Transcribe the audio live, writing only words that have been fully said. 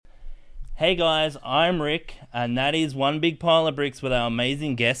Hey guys, I'm Rick, and that is One Big Pile of Bricks with our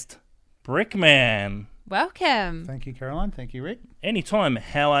amazing guest, Brickman. Welcome. Thank you, Caroline. Thank you, Rick. Anytime,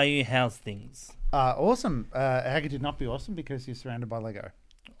 how are you? How's things? Awesome. How could it not be awesome? Because you're surrounded by Lego.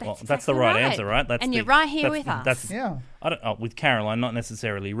 That's the right answer, right? You're right here with us. Yeah. With Caroline, not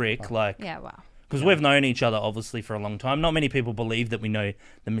necessarily Rick. Yeah, well. Because we've known each other, obviously, for a long time. Not many people believe that we know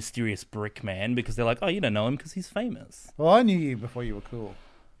the mysterious Brickman because they're like, oh, you don't know him because he's famous. Well, I knew you before you were cool.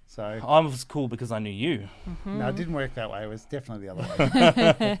 So I was cool because I knew you. Mm-hmm. No, it didn't work that way. It was definitely the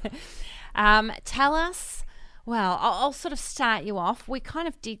other way. Tell us, well, I'll sort of start you off. We kind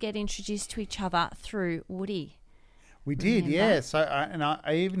of did get introduced to each other through Woody. We did, Remember? yeah. So,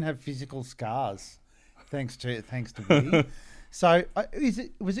 I even have physical scars, thanks to Woody. So,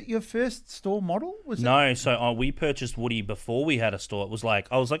 was it your first store model? So we purchased Woody before we had a store. It was like,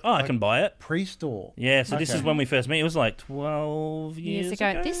 I was like, I can buy it. Pre-store. Yeah, so this is when we first met. It was like 12 years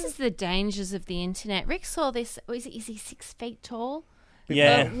ago. This is the dangers of the internet. Rick saw this. Is he 6 feet tall?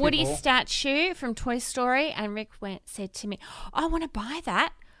 Yeah. Woody statue from Toy Story, and Rick said to me, I want to buy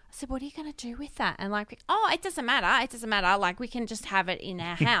that. I said, what are you going to do with that? And like, it doesn't matter. It doesn't matter. Like, we can just have it in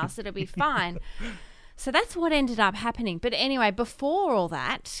our house. It'll be fine. So that's what ended up happening. But anyway, before all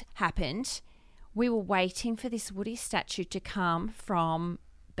that happened, we were waiting for this Woody statue to come from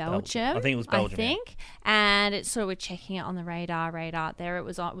Belgium. I think it was Belgium. And so we're checking it on the radar. There it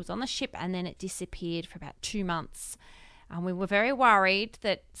was on the ship, and then it disappeared for about 2 months. And we were very worried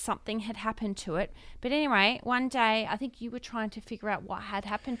that something had happened to it. But anyway, one day, I think you were trying to figure out what had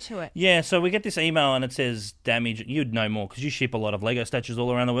happened to it. Yeah, so we get this email and it says damage. You'd know more because you ship a lot of Lego statues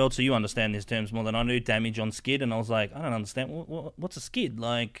all around the world, so you understand these terms more than I do. Damage on skid. And I was like, I don't understand. What's a skid?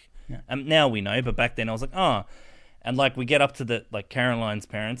 Like, now we know, but back then I was like, And like we get up to Caroline's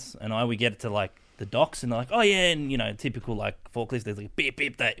parents and we get to like the docks and they're like, oh yeah, and typical like forklift, there's like beep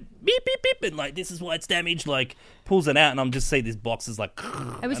beep beep beep beep, and like this is why it's damaged, like pulls it out and I'm just see these boxes like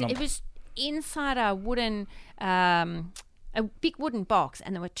it was inside a wooden a big wooden box,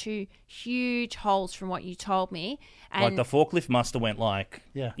 and there were 2 huge holes from what you told me, and like the forklift must have went like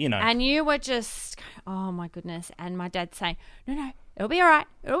and you were just, oh my goodness, and my dad saying, no, it'll be all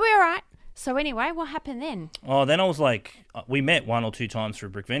right. So anyway, what happened then? Then I was like, we met 1 or 2 times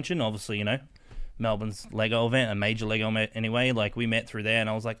through Brickvention, obviously, Melbourne's Lego event, a major Lego event anyway. Like, we met through there, and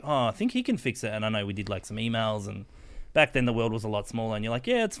I was like, I think he can fix it. And I know we did, like, some emails, and back then the world was a lot smaller, and you're like,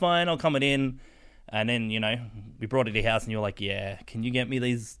 yeah, it's fine, I'll come it in. And then, we brought it to your house, and you're like, yeah, can you get me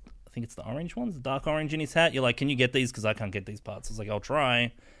these, I think it's the orange ones, the dark orange in his hat? You're like, can you get these? Because I can't get these parts. I was like, I'll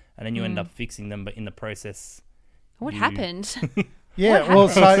try. And then you end up fixing them, but in the process... What happened? Yeah, well,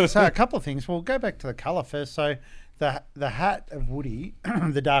 so a couple of things. We'll go back to the colour first. So the hat of Woody,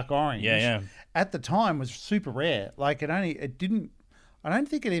 the dark orange, at the time was super rare. Like I don't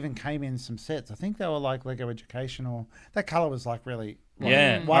think it even came in some sets. I think they were like Lego Educational. That colour was like really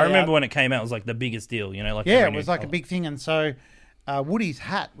I remember when it came out, it was like the biggest deal. It was like a big thing, and so Woody's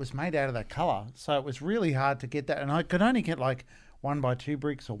hat was made out of that colour. So it was really hard to get that, and I could only get like 1x2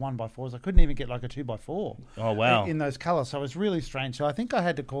 bricks or 1x4s. I couldn't even get like a 2x4. Oh, wow. In those colours. So it was really strange. So I think I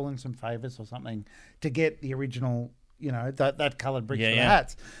had to call in some favours or something to get the original, that coloured bricks for the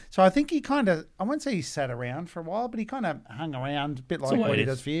hats. So I think he kind of, I won't say he sat around for a while, but he kind of hung around a bit like what he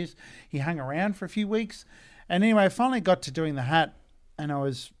does for years. He hung around for a few weeks. And anyway, I finally got to doing the hat, and I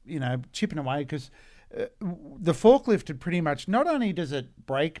was, chipping away because the forklift had pretty much, not only does it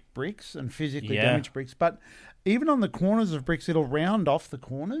break bricks and physically damage bricks, but even on the corners of bricks, it'll round off the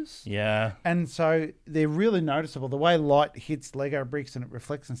corners. Yeah. And so they're really noticeable, the way light hits Lego bricks and it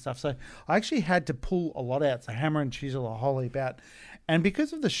reflects and stuff. So I actually had to pull a lot out, so hammer and chisel a whole heap out. And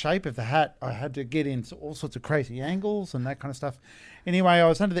because of the shape of the hat, I had to get in all sorts of crazy angles and that kind of stuff. Anyway, I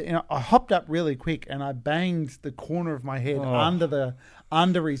was I hopped up really quick and I banged the corner of my head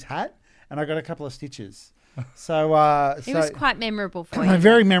under his hat, and I got a couple of stitches. So it was quite memorable for you.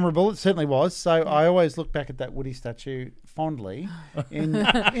 Very memorable, it certainly was. So I always look back at that Woody statue fondly, in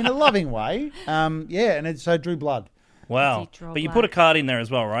a loving way. And so drew blood. Wow. But you put a card in there as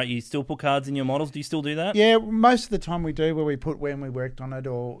well, right? You still put cards in your models? Do you still do that? Yeah, most of the time we do, where we put when we worked on it,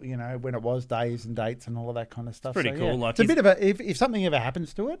 or when it was days and dates and all of that kind of stuff. Pretty cool. Yeah. It's a bit of a, if something ever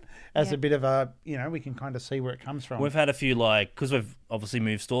happens to it, as a bit of a, we can kind of see where it comes from. We've had a few, because we've obviously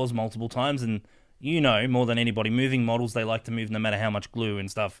moved stores multiple times, and more than anybody, moving models, they like to move no matter how much glue and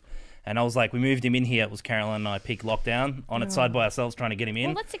stuff. And I was like, we moved him in here. It was Caroline and I peak lockdown on it side by ourselves trying to get him in.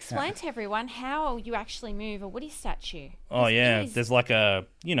 Well, let's explain to everyone how you actually move a Woody statue. Oh, yeah. There's like a,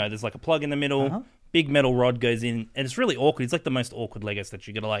 there's like a plug in the middle, big metal rod goes in, and it's really awkward. It's like the most awkward Lego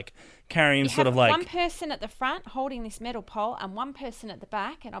statue. You got to like carry him, You sort have of like one person at the front holding this metal pole and one person at the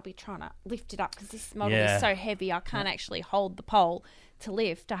back, and I'll be trying to lift it up because this model Yeah. is so heavy I can't actually hold the pole to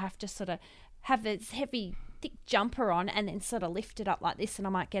lift. I have to sort of have this heavy thick jumper on and then sort of lift it up like this, and I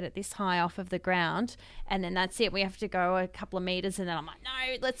might get it this high off of the ground, and then that's it. We have to go a couple of meters, and then I'm like,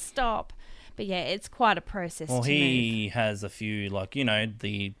 no, let's stop. But yeah, it's quite a process Well, to he move. has a few, like, you know,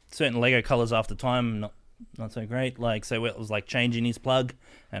 the certain Lego colors after time, not so great. Like, so it was like changing his plug,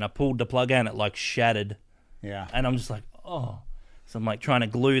 and I pulled the plug out and it like shattered. Yeah. And I'm just like, oh. So I'm like trying to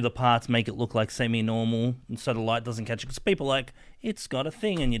glue the parts, make it look like semi-normal, and so the light doesn't catch it. Because people are like, it's got a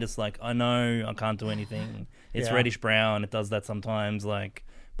thing, and you're just like, I know, I can't do anything. It's Yeah. reddish brown. It does that sometimes. Like,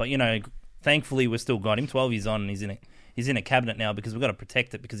 but you know, thankfully we've still got him. 12 years on, and he's in it. He's in a cabinet now because we've got to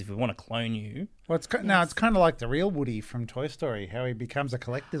protect it. Because if we want to clone you, Well, it's it's kind of like the real Woody from Toy Story, how he becomes a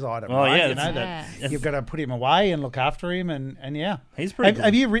collector's item. Oh, right? yeah, You know, that's- that you've got to put him away and look after him, and yeah. he's pretty good.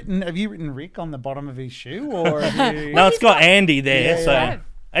 Have you written Rick on the bottom of his shoe, or have you? No, it's got Andy there. Yeah, so yeah.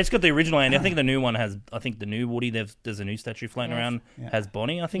 it's got the original Andy. I think the new one has. I think the new Woody. There's a new statue floating Yes. around. Yeah. Has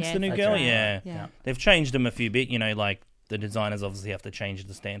Bonnie. I think's Yes, the new that's girl. right. Yeah. Yeah. They've changed them a few bit. You know, like the designers obviously have to change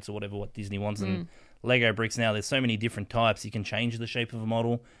the stance or whatever what Disney wants. And Lego bricks now. There's so many different types. You can change the shape of a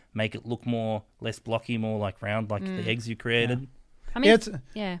model, make it look less blocky, more like round, like the eggs you created. I mean,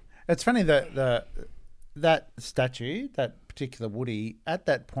 Yeah, It's funny that that statue, that particular Woody, at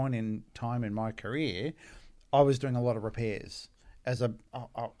that point in time in my career, I was doing a lot of repairs as I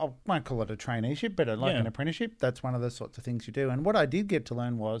won't call it a traineeship, but like an apprenticeship. That's one of the sorts of things you do. And what I did get to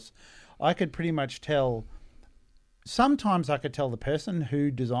learn was I could pretty much tell. Sometimes I could tell the person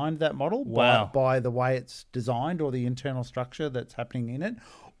who designed that model by the way it's designed or the internal structure that's happening in it,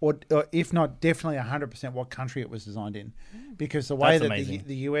 or if not, definitely 100% what country it was designed in. Because the way That's that amazing.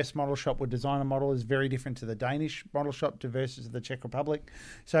 the US model shop would design a model is very different to the Danish model shop versus the Czech Republic.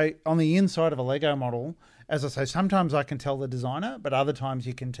 So on the inside of a Lego model, as I say, sometimes I can tell the designer, but other times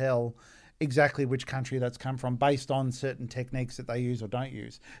you can tell exactly which country that's come from based on certain techniques that they use or don't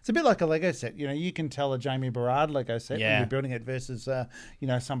use. It's a bit like a Lego set. You know, you can tell a Jamie Barrard Lego set when you're building it versus,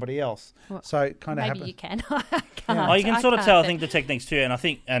 somebody else. So it kind of maybe happens. you can. I can't. Oh, you can I sort of can't, tell, I but- think, the techniques too.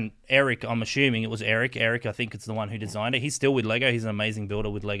 And Eric, I'm assuming it was Eric. Eric, I think it's the one who designed it. He's still with Lego. He's an amazing builder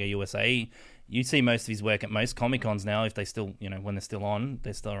with Lego USA. You see most of his work at most Comic-Cons now, if they still, when they're still on,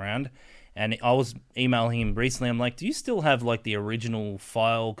 they're still around. And I was emailing him recently. I'm like, do you still have like the original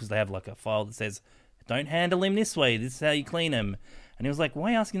file? Because they have like a file that says, don't handle him this way. This is how you clean him. And he was like, why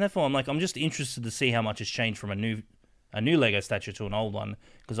are you asking that for? I'm like, I'm just interested to see how much has changed from a new Lego statue to an old one.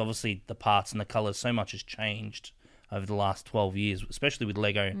 Because obviously the parts and the colours, so much has changed over the last 12 years, especially with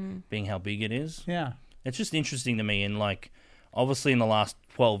Lego being how big it is. Yeah. It's just interesting to me. And like, obviously in the last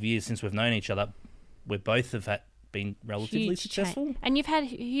 12 years since we've known each other, we both have been relatively Huge successful. change. And you've had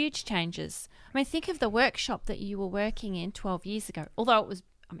huge changes. I mean, think of the workshop that you were working in 12 years ago. Although it was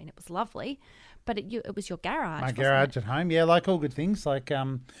lovely, but it was your garage. My wasn't garage it? at home, yeah, like all good things. Like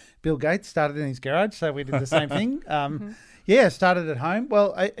Bill Gates started in his garage, so we did the same thing. Yeah, started at home.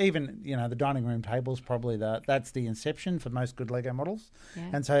 Well, even the dining room table's probably that's the inception for most good Lego models,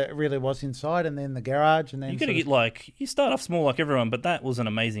 and so it really was inside, and then the garage, and then You got to get like, you start off small like everyone, but that was an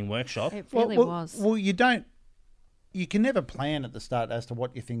amazing workshop. It really was. Well, you can never plan at the start as to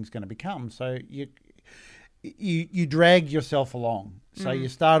what your thing's going to become. So you drag yourself along. So you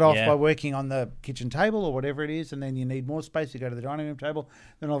start off by working on the kitchen table or whatever it is, and then you need more space. You go to the dining room table.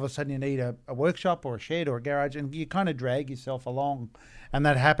 Then all of a sudden you need a workshop or a shed or a garage, and you kind of drag yourself along. And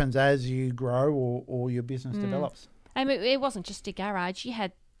that happens as you grow or your business develops. I mean, it wasn't just a garage. You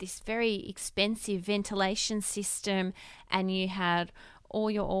had this very expensive ventilation system, and you had all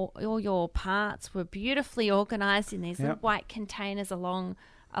your parts were beautifully organised in these little white containers along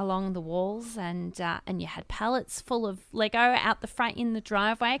the walls, and you had pallets full of Lego out the front in the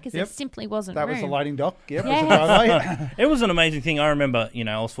driveway because there simply wasn't That room. was the lighting dock. Yep, Yes. was the driveway. It was an amazing thing. I remember,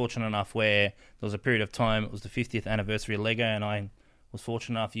 I was fortunate enough where there was a period of time, it was the 50th anniversary of Lego, and I was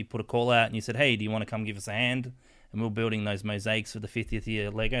fortunate enough, you put a call out and you said, hey, do you want to come give us a hand? And we were building those mosaics for the 50th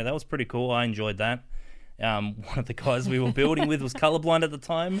year Lego. That was pretty cool. I enjoyed that. One of the guys we were building with was colorblind at the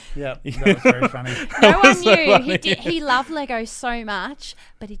time. Yeah, that was very funny. No one so knew. funny. He loved Lego so much,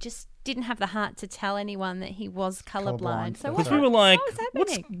 but he just didn't have the heart to tell anyone that he was colorblind. Colourblind, So that's what, Because we were like, what was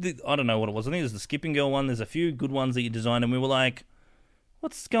what's happening? I don't know what it was. I think it was the Skipping Girl one. There's a few good ones that you designed, and we were like,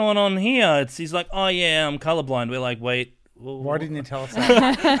 what's going on here? He's like, oh yeah, I'm colorblind. We're like, wait. Why didn't you tell us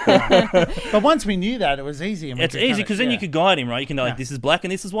that? But once we knew that, it was easy. And we It's could easy kinda- because then you could guide him, right? You can like, Yeah. this is black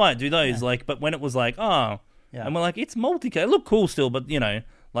and this is white. Do those. Like, but when it was like, Yeah. and we're like, it's multicolored. It looked cool still, but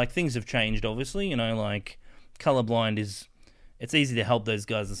like things have changed. Obviously, you know, like colorblind is. It's easy to help those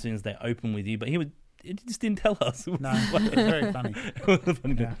guys as soon as they're open with you, but it just didn't tell us. No, it's very funny.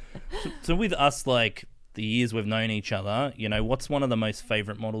 Yeah. So with us, like the years we've known each other, you know, what's one of the most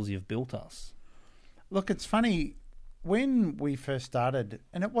favourite models you've built us? Look, it's funny when we first started,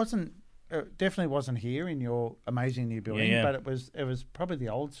 and it definitely wasn't here in your amazing new building, but it was probably the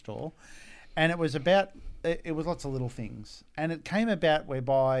old store, and it was lots of little things, and it came about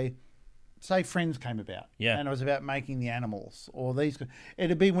whereby, say, Friends came about, and it was about making the animals or these.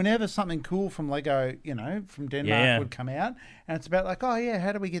 It'd be whenever something cool from Lego, you know, from Denmark would come out, and it's about like, oh yeah,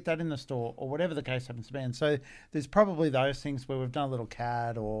 how do we get that in the store or whatever the case happens to be. And so there's probably those things where we've done a little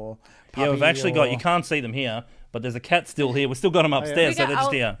cat or puppy. Yeah, we've actually got. You can't see them here, but there's a cat still here. We've still got them upstairs, so they're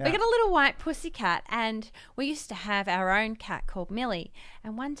just here. We got a little white pussy cat, and we used to have our own cat called Millie.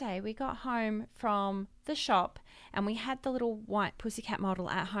 And one day we got home from the shop, and we had the little white pussy cat model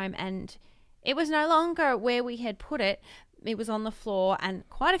at home, and it was no longer where we had put it. It was on the floor, and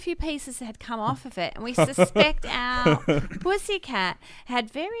quite a few pieces had come off of it. And we suspect our pussycat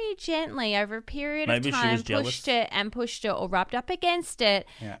had very gently, over a period of time, pushed it or rubbed up against it,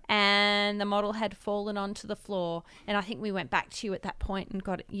 and the model had fallen onto the floor. And I think we went back to you at that point and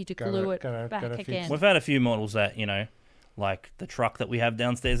got you to glue it back again. We've had a few models that, you know, like the truck that we have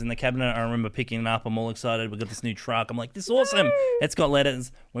downstairs in the cabinet. I remember picking it up. I'm all excited. We got this new truck. I'm like, this is awesome. It's got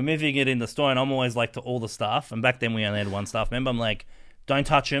letters. We're moving it in the store, and I'm always like to all the staff. And back then we only had one staff member. I'm like, don't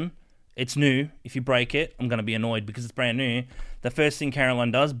touch him. It's new. If you break it, I'm going to be annoyed because it's brand new. The first thing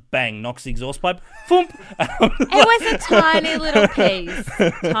Caroline does, bang, knocks the exhaust pipe. Thump. It was a tiny little piece.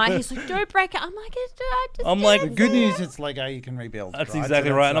 He's like, don't break it. I'm like, the good news, it's Lego, you can rebuild. That's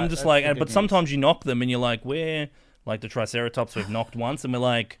exactly right. And I'm just like, but sometimes you knock them and you're like, where? Like the Triceratops we've knocked once, and we're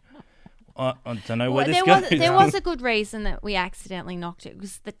like, I don't know where this goes. There was a good reason that we accidentally knocked it,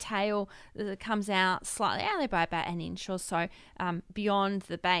 because the tail comes out slightly, only by about an inch or so, beyond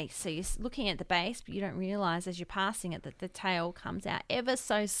the base. So you're looking at the base, but you don't realise as you're passing it that the tail comes out ever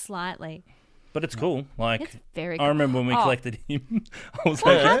so slightly. But it's cool. Like, it's very cool. I remember when we collected him. I was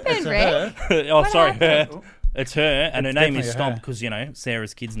what happened, Rick? Sorry, her. It's her, and her name is Stomp because, you know,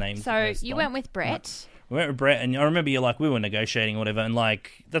 Sarah's kid's name. So you went with Brett. We went with Brett, and I remember we were negotiating or whatever, and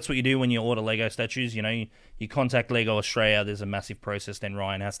like that's what you do when you order Lego statues. You know, you contact Lego Australia. There's a massive process. Then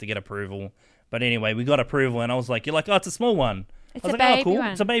Ryan has to get approval. But anyway, we got approval, and I was like, "You're like, oh, it's a small one." It's I was a like, baby "Oh, cool,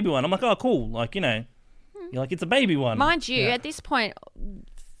 one. It's a baby one." I'm like, "Oh, cool." Like, you know, you're like, "It's a baby one." Mind you, at this point,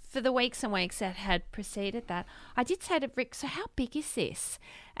 for the weeks and weeks that had preceded that, I did say to Rick, "So how big is this?"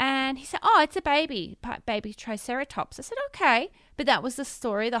 And he said, "Oh, it's a baby Triceratops." I said, "Okay," but that was the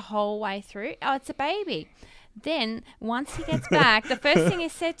story the whole way through. Oh, it's a baby. Then, once he gets back, the first thing he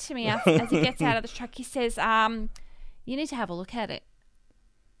said to me as he gets out of the truck, he says, you need to have a look at it.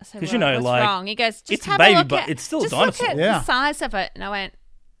 I said, well, you know, what's like, wrong? He goes, just have a look but it's still just a dinosaur. Look at the size of it. And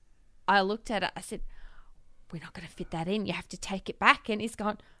I looked at it. I said, we're not going to fit that in. You have to take it back. And he's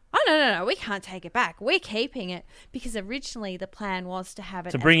gone, oh, no, we can't take it back. We're keeping it. Because originally the plan was to have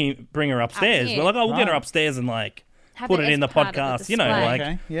it. To bring her upstairs. We're like, we'll get her upstairs and like... put it in the podcast, you know,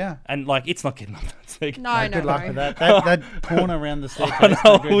 like, and like, it's not getting up that staircase. No, good luck with that. That corner around the staircase.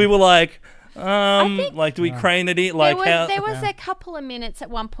 We were like, like, do we crane it in? Like, there was a couple of minutes at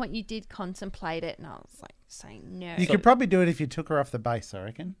one point you did contemplate it, and I was like saying no. You could probably do it if you took her off the base, I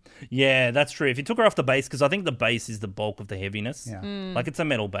reckon. Yeah, that's true. If you took her off the base, because I think the base is the bulk of the heaviness. Yeah. Like, it's a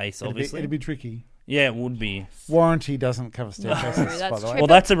metal base, obviously. It'd be tricky. Yeah, it would be. Warranty doesn't cover staircases, by the way. Well,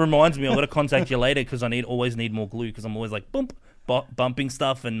 that reminds me. I've got to contact you later because I always need more glue because I'm always like bumping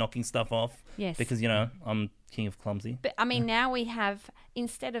stuff and knocking stuff off. Yes. Because, you know, I'm king of clumsy. But, I mean, now we have,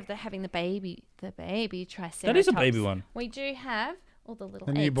 instead of having the baby Triceratops. That is a baby one. We do have all the little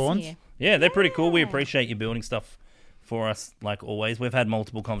newborns. Here. Yeah, they're pretty cool. We appreciate you building stuff for us, like always. We've had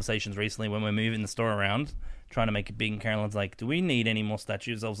multiple conversations recently when we're moving the store around, trying to make it big, and Caroline's like, do we need any more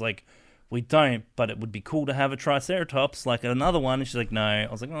statues? I was like, we don't, but it would be cool to have a Triceratops, like another one. And she's like, no. I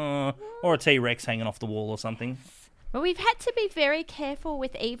was like, oh, or a T-Rex hanging off the wall or something. Well, we've had to be very careful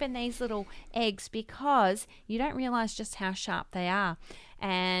with even these little eggs because you don't realise just how sharp they are.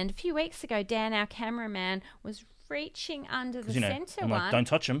 And a few weeks ago, Dan, our cameraman, was reaching under the centre one. Like, don't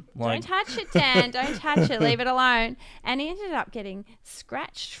touch him. Don't touch it, Dan. Don't touch it. Leave it alone. And he ended up getting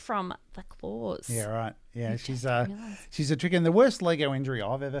scratched from the claws. Yeah, right. Yeah, she's a trick. And the worst Lego injury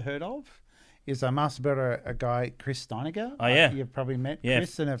I've ever heard of is a master builder, a guy, Chris Steiniger. Oh, yeah. You've probably met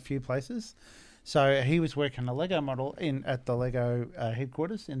Chris in a few places. So he was working a Lego model at the Lego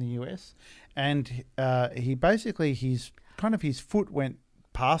headquarters in the US. And he basically, his foot went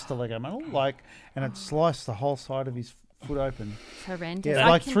past the Lego model, and it sliced the whole side of his foot open. It's horrendous. Yeah,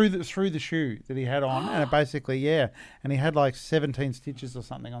 like through the shoe that he had on, and it basically and he had like 17 stitches or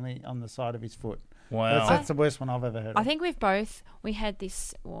something on the side of his foot. Wow, that's the worst one I've ever heard of. I think we had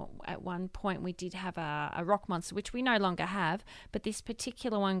this, at one point we did have a rock monster, which we no longer have, but this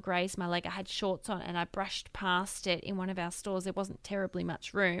particular one grazed my leg. I had shorts on and I brushed past it in one of our stores. There wasn't terribly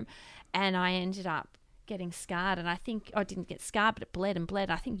much room, and I ended up getting scarred, and I think I didn't get scarred, but it bled and bled.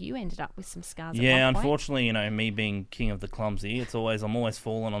 I think you ended up with some scars. Yeah, at one point. unfortunately, me being king of the clumsy, I'm always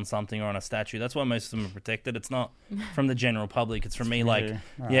falling on something or on a statue. That's why most of them are protected. It's not from the general public. It's from me,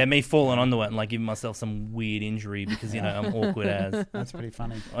 me falling onto it and giving myself some weird injury because I'm awkward as. That's pretty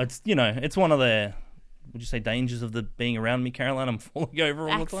funny. It's one of the, would you say, dangers of being around me, Caroline? I'm falling over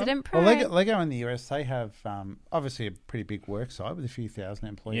all the time. Accident prone. Well, Lego in the US, they have obviously a pretty big work site with a few thousand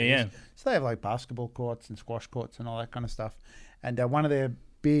employees. Yeah. So they have basketball courts and squash courts and all that kind of stuff. And one of their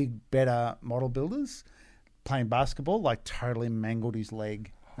big, better model builders playing basketball, totally mangled his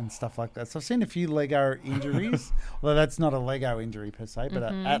leg and stuff like that. So I've seen a few Lego injuries. Although that's not a Lego injury per se, but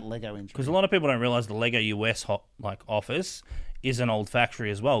at Lego injury. Because a lot of people don't realise the Lego US office is an old factory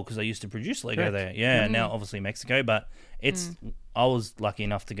as well, because they used to produce Lego there. Yeah, now obviously Mexico, but I was lucky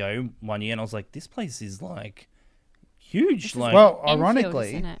enough to go one year and I was like, this place is huge. Ironically,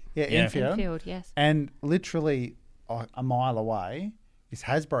 isn't it? Yeah, Enfield, yes. And literally a mile away is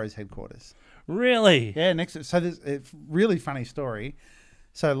Hasbro's headquarters. Really? Yeah, so there's a really funny story.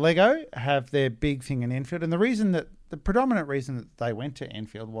 So Lego have their big thing in Enfield, and the predominant reason that they went to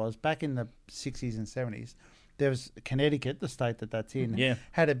Enfield was back in the 60s and 70s. There was Connecticut, the state that's in,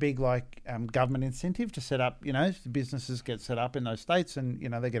 had a big government incentive to set up. The businesses get set up in those states, and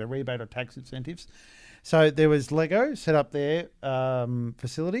they get a rebate or tax incentives. So there was Lego set up their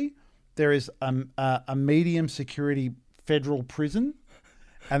facility. There is a medium security federal prison,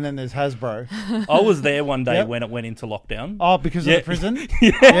 and then there's Hasbro. I was there one day when it went into lockdown. Oh, because of the prison?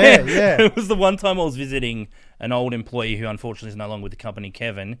 Yeah. It was the one time I was visiting an old employee who unfortunately is no longer with the company,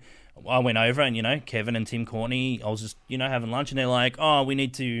 Kevin. I went over and, Kevin and Tim Courtney, I was just, having lunch, and they're like, oh, we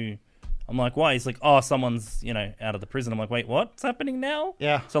need to... I'm like, why? He's like, oh, someone's, out of the prison. I'm like, wait, what's happening now?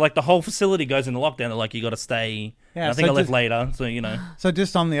 Yeah. So, the whole facility goes into lockdown. They're like, you got to stay. Yeah. I think I left later, so, So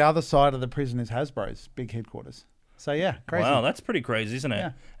just on the other side of the prison is Hasbro's big headquarters. So, yeah, crazy. Wow, that's pretty crazy, isn't it?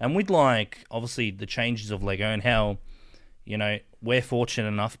 Yeah. And with, obviously, the changes of Lego and how, we're fortunate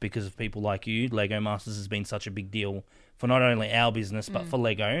enough because of people like you. Lego Masters has been such a big deal for not only our business, but for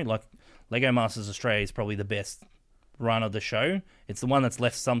Lego. Lego Masters Australia is probably the best run of the show. It's the one that's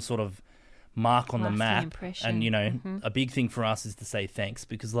left some sort of mark on the map. Impression. And, a big thing for us is to say thanks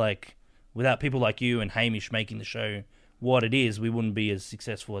because, without people like you and Hamish making the show what it is, we wouldn't be as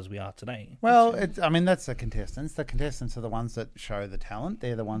successful as we are today. Well, that's the contestants. The contestants are the ones that show the talent.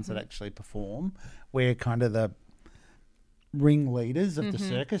 They're the ones that actually perform. We're kind of the ringleaders of the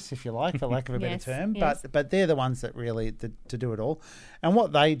circus, if you like, for lack of a better term. Yes. But they're the ones that really to do it all. And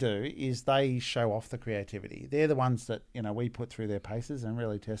what they do is they show off the creativity. They're the ones that we put through their paces and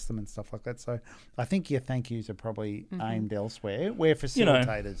really test them and stuff like that. So I think your thank yous are probably aimed elsewhere. We're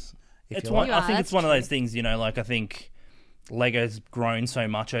facilitators. I think it's one of those things. I think Lego's grown so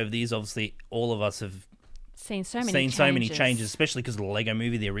much over the years. Obviously, all of us have seen so many changes, especially because of the Lego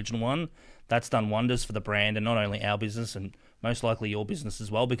movie, the original one. That's done wonders for the brand and not only our business and most likely your business as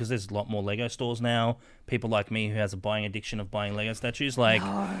well, because there's a lot more Lego stores now. People like me who has a buying addiction of buying Lego statues. No.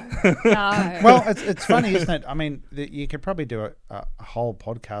 Well, it's funny, isn't it? I mean, you could probably do a whole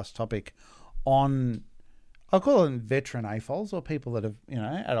podcast topic on, I'll call them veteran AFOLs or people that have,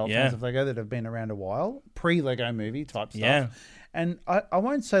 adult fans of Lego that have been around a while, pre-Lego movie type stuff. Yeah. And I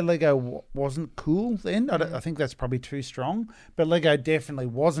won't say Lego wasn't cool then. I think that's probably too strong. But Lego definitely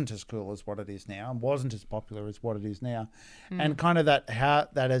wasn't as cool as what it is now and wasn't as popular as what it is now. And kind of how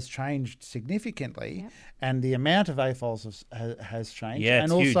that has changed significantly. Yep. And the amount of AFOLs has changed. Yeah,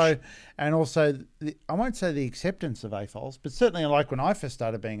 it's and huge. also, I won't say the acceptance of AFOLs, but certainly when I first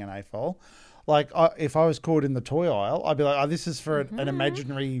started being an AFOL, if I was caught in the toy aisle, I'd be like, "Oh, this is for an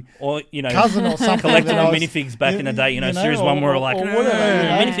imaginary cousin or something." Collecting minifigs back in the day, Series 1 were like,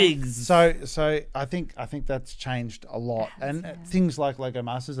 minifigs. So I think that's changed a lot, and things like Lego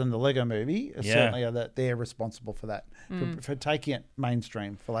Masters and the Lego Movie certainly are that they're responsible for that, for taking it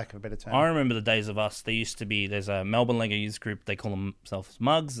mainstream, for lack of a better term. I remember the days of us. There's a Melbourne Lego Youth Group. They call themselves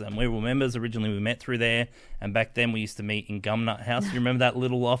Mugs, and we were members. Originally, we met through there, and back then we used to meet in Gumnut House. You remember that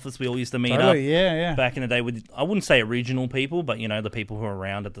little office we all used to meet up? Yeah. Back in the day, with I wouldn't say original people, but the people who were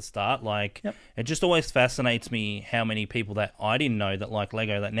around at the start. It just always fascinates me how many people that I didn't know that like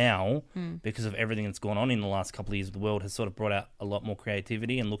Lego that now, because of everything that's gone on in the last couple of years, the world has sort of brought out a lot more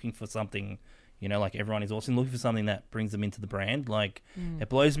creativity and looking for something, You know, like Everyone Is Awesome, looking for something that brings them into the brand. Like, it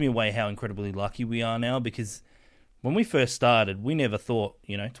blows me away how incredibly lucky we are now, because when we first started, we never thought,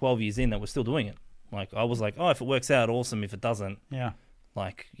 12 years in, that we're still doing it. Like, I was like, oh, if it works out, awesome. If it doesn't,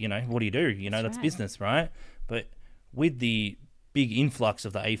 like, what do you do? That's right. business, right? But with the big influx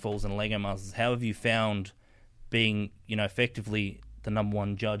of the AFOLs and Lego Masters, how have you found being, effectively the number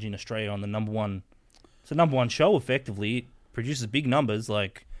one judge in Australia on the number one show, effectively? It produces big numbers,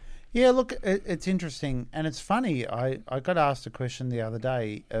 like... Yeah, look, it's interesting, and it's funny. I got asked a question the other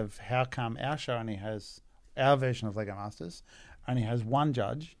day of how come our show our version of Lego Masters only has one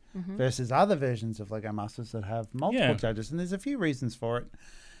judge versus other versions of Lego Masters that have multiple judges, and there's a few reasons for it.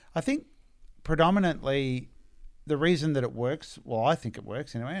 I think predominantly the reason that it works, well, I think it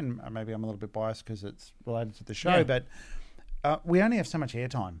works anyway, and maybe I'm a little bit biased because it's related to the show, but we only have so much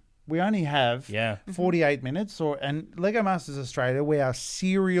airtime. We only have 48 minutes, and Lego Masters Australia, we are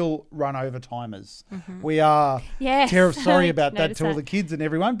serial run over timers. We are sorry about that to all the kids and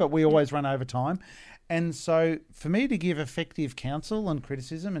everyone, but we always run over time. And so for me to give effective counsel and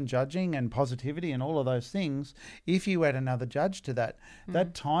criticism and judging and positivity and all of those things, if you add another judge to that,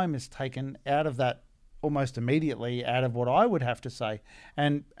 that time is taken out of that almost immediately, out of what I would have to say.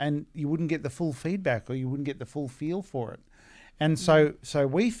 And you wouldn't get the full feedback, or you wouldn't get the full feel for it. And so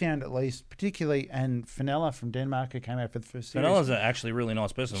we found, at least, particularly, and Fenella from Denmark, who came out for the first series. Fenella's actually a really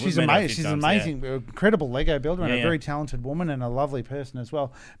nice person. She's amazing. She's an amazing, incredible Lego builder, and a very talented woman, and a lovely person as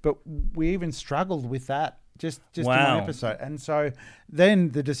well. But we even struggled with that just in one episode. And so then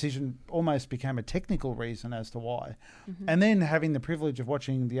the decision almost became a technical reason as to why. And then having the privilege of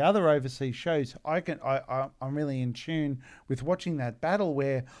watching the other overseas shows, I'm really in tune with watching that battle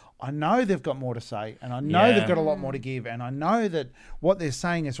where I know they've got more to say, and I know they've got a lot more to give, and I know that what they're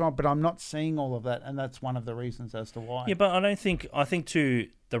saying is wrong, but I'm not seeing all of that, and that's one of the reasons as to why. Yeah, but I think too,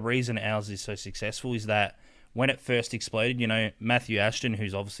 the reason ours is so successful is that when it first exploded, Matthew Ashton,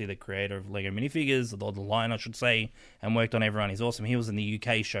 who's obviously the creator of Lego minifigures, or the line, I should say, and worked on Everyone Is Awesome, he was in the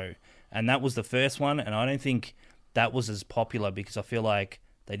UK show, and that was the first one, and I don't think that was as popular because I feel like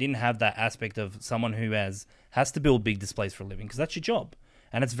they didn't have that aspect of someone who has to build big displays for a living, because that's your job.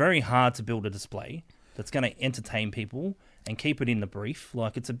 And it's very hard to build a display that's going to entertain people and keep it in the brief.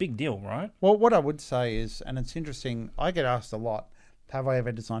 Like, it's a big deal, right? Well, what I would say is, and it's interesting, I get asked a lot, have I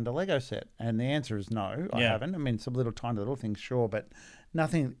ever designed a Lego set? And the answer is no, I haven't. I mean, some tiny little things, sure, but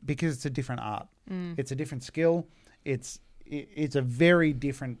nothing, because it's a different art. It's a different skill. It's a very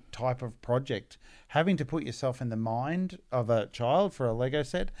different type of project. Having to put yourself in the mind of a child for a Lego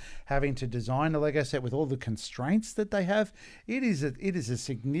set, having to design a Lego set with all the constraints that they have, it is a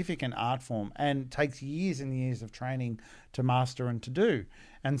significant art form, and takes years and years of training to master and to do.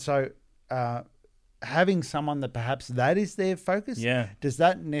 And so having someone that perhaps that is their focus, does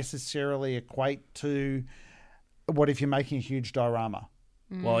that necessarily equate to what if you're making a huge diorama?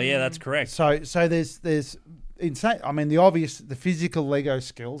 Well, yeah, that's correct. So there's insane. I mean, the physical Lego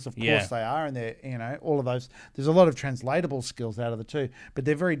skills, of course they are, and they're, all of those. There's a lot of translatable skills out of the two, but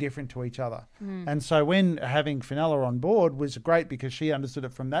they're very different to each other. And so when having Fenella on board was great, because she understood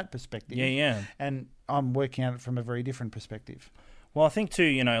it from that perspective. Yeah. And I'm working at it from a very different perspective. Well, I think too,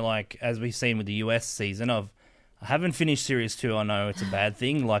 like as we've seen with the US season, I haven't finished Series 2. I know it's a bad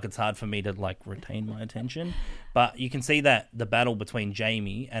thing. Like, it's hard for me to retain my attention. But you can see that the battle between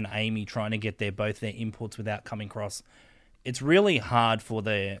Jamie and Amy trying to get both their inputs without coming across. It's really hard for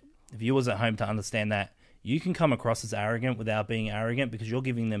the viewers at home to understand that you can come across as arrogant without being arrogant, because you're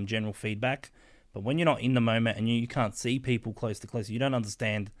giving them general feedback. But when you're not in the moment and you can't see people close to close, you don't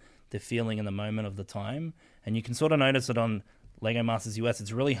understand the feeling in the moment of the time. And you can sort of notice it on Lego Masters US.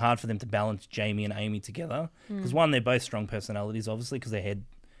 It's really hard for them to balance Jamie and Amy together, because one, they're both strong personalities, obviously, because they're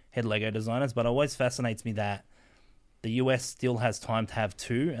head Lego designers, but it always fascinates me that the US still has time to have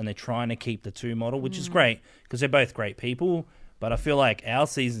two, and they're trying to keep the two model, which is great, because they're both great people. But I feel like our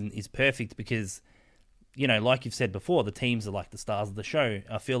season is perfect because, like you've said before, the teams are like the stars of the show.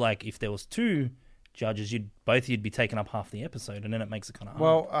 I feel like if there was two judges, you'd be taking up half the episode, and then it makes it kind of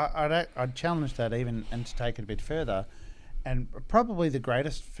hard. Well, I'd challenge that even, and to take it a bit further. And probably the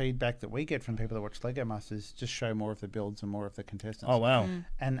greatest feedback that we get from people that watch Lego Masters, just show more of the builds and more of the contestants. Oh, wow.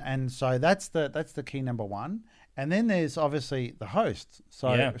 And so that's the key number one. And then there's obviously the hosts. So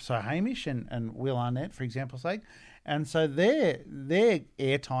Hamish and Will Arnett, for example's sake. And so their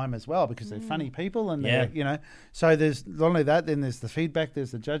airtime as well, because they're funny people and they're, so there's not only that, then there's the feedback, there's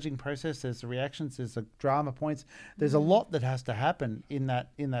the judging process, there's the reactions, there's the drama points. There's a lot that has to happen in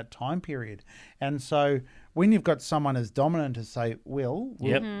that time period. And so when you've got someone as dominant as, say, Will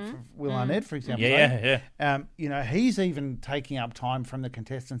Arnett, for example, he's even taking up time from the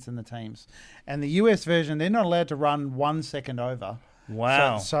contestants and the teams. And the US version, they're not allowed to run 1 second over.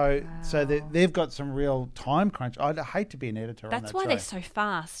 Wow. So they've got some real time crunch. I'd hate to be an editor on that That's why show. they're so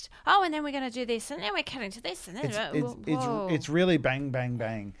fast. Oh, and then we're going to do this, and then we're cutting to this, and then it's really bang, bang,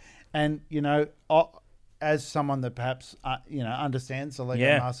 bang. And, as someone that perhaps, understands the Lego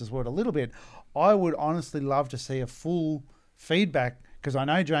Masters world a little bit, I would honestly love to see a full feedback, because I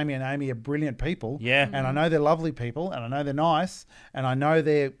know Jamie and Amy are brilliant people. Yeah. And I know they're lovely people, and I know they're nice, and I know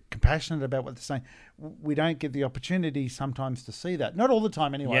they're compassionate about what they're saying. We don't get the opportunity sometimes to see that. Not all the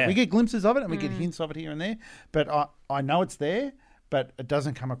time anyway. Yeah. We get glimpses of it and we get hints of it here and there, but I know it's there, but it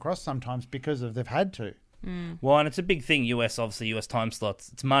doesn't come across sometimes because they've had to. Well, and it's a big thing, US time slots.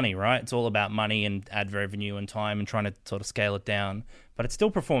 It's money, right? It's all about money and ad revenue and time and trying to sort of scale it down. But it's still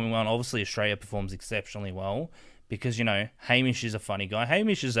performing well, and obviously Australia performs exceptionally well because, Hamish is a funny guy.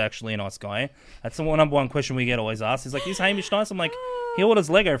 Hamish is actually a nice guy. That's the number one question we get always asked. He's like, is Hamish nice? I'm like, he orders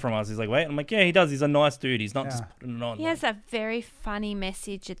Lego from us. He's like, wait. I'm like, yeah, he does. He's a nice dude. He's not just putting it on. He has a very funny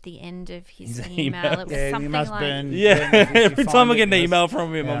message at the end of his email. It was something like... burn every time I get an email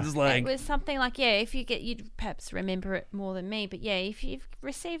from him, I'm just like... It was something like, if you'd perhaps remember it more than me, but if you've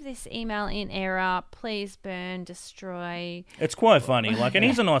received this email in error, please burn, destroy... It's quite funny. And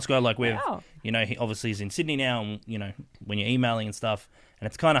he's a nice guy. He obviously is in Sydney now, and, when you're emailing and stuff, and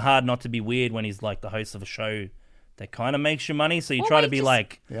it's kind of hard not to be weird when he's like the host of a show that kind of makes you money, so you try to be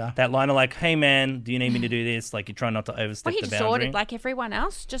that line of hey man, do you need me to do this? You try not to overstep the boundary. He just ordered like everyone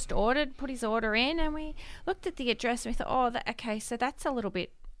else, put his order in, and we looked at the address and we thought, okay, so that's a little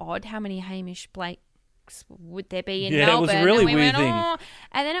bit odd. How many Hamish Blakes would there be in Melbourne? It was a really weird thing.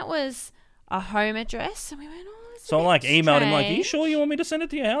 And then it was a home address, and we went, so I emailed him are you sure you want me to send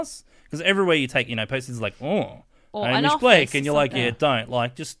it to your house? Because everywhere you take, posters like, or Hamish Blake, and you're like,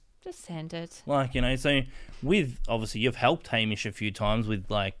 don't, just send it. So with, obviously, you've helped Hamish a few times with,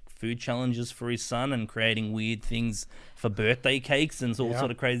 food challenges for his son and creating weird things for birthday cakes and all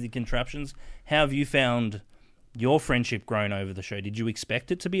sort of crazy contraptions. How have you found your friendship grown over the show? Did you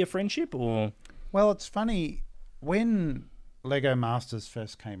expect it to be a friendship, or...? Well, it's funny. When Lego Masters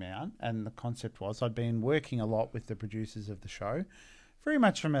first came out, and the concept was, I'd been working a lot with the producers of the show, very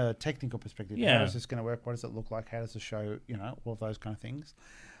much from a technical perspective. Yeah. How is this going to work? What does it look like? How does the show, all of those kind of things.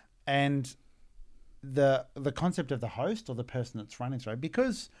 And the concept of the host or the person that's running the show,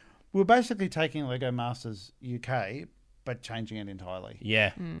 because we're basically taking Lego Masters UK but changing it entirely.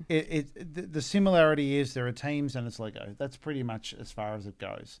 Yeah. The similarity is there are teams and it's Lego. That's pretty much as far as it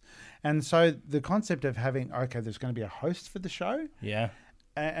goes. And so the concept of having, there's going to be a host for the show. Yeah.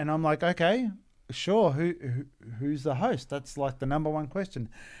 And I'm like, okay, sure. Who's the host? That's the number one question.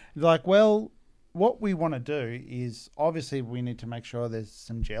 Well, what we want to do is, obviously, we need to make sure there's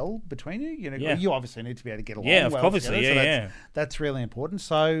some gel between you. You obviously need to be able to get along. Yeah, well obviously, together, so that's really important.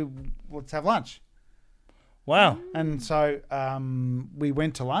 So let's have lunch. Wow. And so we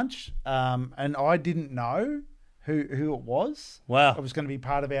went to lunch, and I didn't know who it was. Wow. It was going to be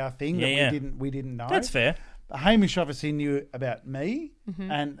part of our thing we didn't know. That's fair. Hamish obviously knew about me,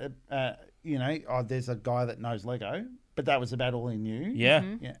 and there's a guy that knows Lego, but that was about all he knew. Yeah.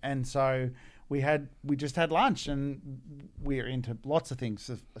 And so we just had lunch, and we're into lots of things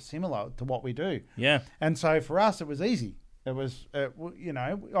similar to what we do. Yeah. And so for us, it was easy. It was, we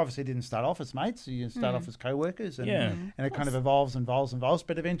obviously didn't start off as mates. You start off as co-workers, and it kind of evolves.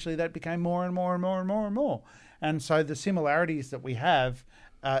 But eventually, that became more and more and more and more and more. And so the similarities that we have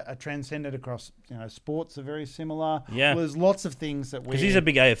are transcended across. Sports are very similar. Yeah, there's lots of things that we. Because he's a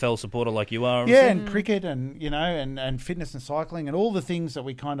big AFL supporter like you are. Obviously. Yeah, and cricket, and and fitness and cycling, and all the things that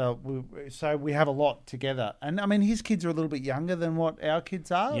we so we have a lot together. And I mean, his kids are a little bit younger than what our kids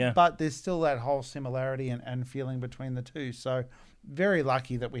are. Yeah. But there's still that whole similarity and feeling between the two. So very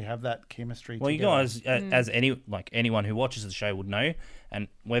lucky that we have that chemistry. Well, together. you guys, as anyone who watches the show would know, and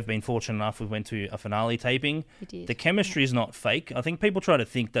we've been fortunate enough, we went to a finale taping. We did. The chemistry is not fake. I think people try to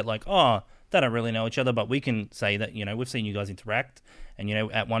think that they don't really know each other, but we can say that, we've seen you guys interact. And,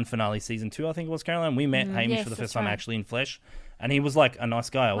 at one finale season 2, I think it was, Caroline, we met Hamish for the first time actually in flesh. And he was like a nice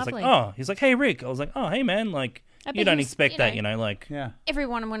guy. I was like, he's like, hey, Rick. I was like, oh, hey, man, you don't expect that, Yeah.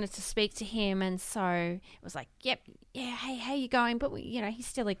 Everyone wanted to speak to him, and so it was like, hey, how you going? But, he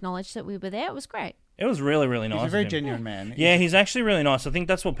still acknowledged that we were there. It was great. It was really, really nice. He's a very genuine man. Yeah, he's actually really nice. I think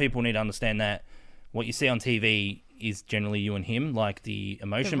that's what people need to understand, that what you see on TV is generally you and him. Like the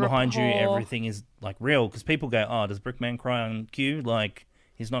emotion behind you, rapport. everything is like real. Because people go, "Oh, does Brickman cry on cue?" Like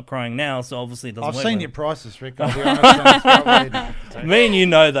he's not crying now, so obviously it doesn't I've work seen well. your prices, Rick. I'll be honest. That's probably- Me and you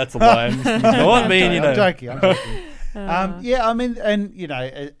know that's a lie. You know what? Me and you know. I'm joking. Yeah, I mean, and you know,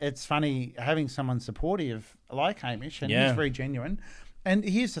 it's funny having someone supportive like Hamish, and Yeah. he's very genuine. And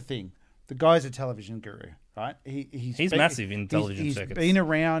here's the thing: the guy's a television guru, right? He's massive in television He's circuits. been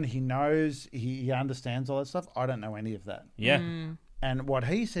around. He knows. He understands all that stuff. I don't know any of that. Yeah. And what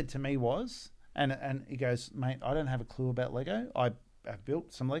he said to me was, and he goes, mate, I don't have a clue about Lego. I've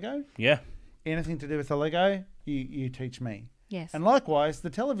built some Lego. Yeah. Anything to do with the Lego, you teach me. Yes. And likewise, the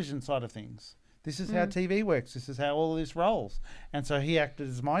television side of things. This is how TV works. This is how all of this rolls. And so he acted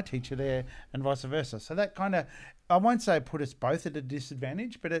as my teacher there and vice versa. So that kind of, I won't say put us both at a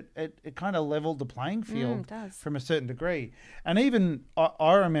disadvantage, but it kind of leveled the playing field does. from a certain degree. And even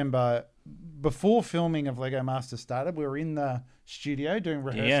I remember before filming of Lego Masters started, we were in the studio doing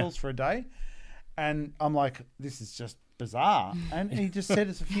rehearsals for a day. And I'm like, this is just bizarre. And he just said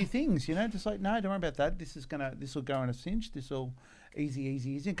us a few things, you know, just like, no, don't worry about that. This will go in a cinch. This will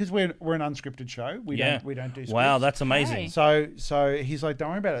easy. Because we're an unscripted show. We don't do scripts. Wow, that's amazing. Hey. So he's like, don't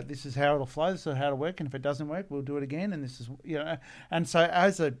worry about it. This is how it'll flow. This is how it'll work. And if it doesn't work, we'll do it again. And this is, you know, and so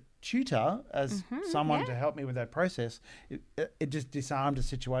as a tutor, as someone to help me with that process, it just disarmed a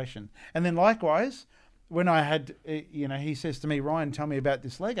situation. And then likewise, when I had, you know, he says to me, Ryan, tell me about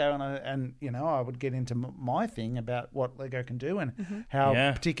this Lego. And you know, I would get into my thing about what Lego can do and how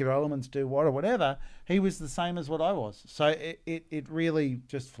particular elements do what or whatever. He was the same as what I was. So it really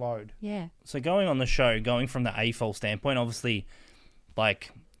just flowed. Yeah. So going on the show, going from the AFOL standpoint, obviously,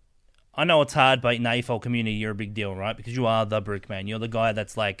 like, I know it's hard, but in the AFOL community, you're a big deal, right? Because you are the Brickman. You're the guy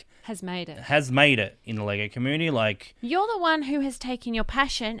that's like Has made it in the Lego community. Like You're the one who has taken your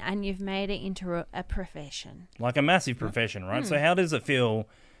passion and you've made it into a profession. like a massive profession, right? So how does it feel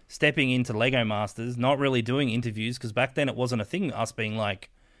stepping into Lego Masters, not really doing interviews? Because back then it wasn't a thing, us being like,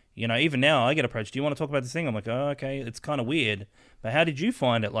 you know, even now I get approached, do you want to talk about this thing? I'm like, oh, okay, it's kind of weird. But how did you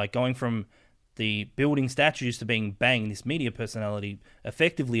find it, like going from the building statues to being bang, this media personality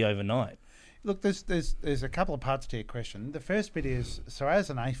effectively overnight? Look, there's a couple of parts to your question. The first bit is, so as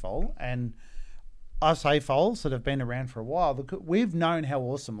an AFOL, and us AFOLs that have been around for a while, look, we've known how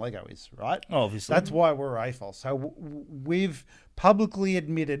awesome Lego is, right? Oh, obviously. That's why we're AFOL. So we've publicly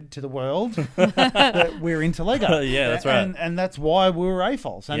admitted to the world that we're into Lego. Yeah, that's right. And that's why we were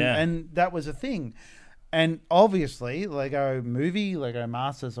AFOLs. Yeah. And that was a thing. And obviously, Lego Movie, Lego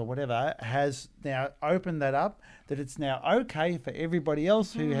Masters or whatever, has now opened that up, that it's now okay for everybody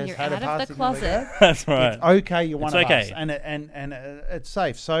else who has You're had a out of the passing closet. Lego. That's right. It's okay, you're one It's of okay. us. And it's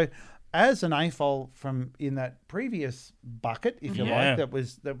safe. So as an AFOL from in that previous bucket, if you Yeah. like,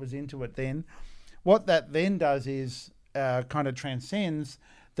 that was into it then, what that then does is kind of transcends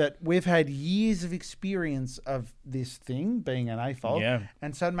that we've had years of experience of this thing being an AFOL, Yeah.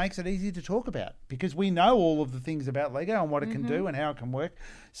 and so it makes it easy to talk about because we know all of the things about Lego and what it can do and how it can work.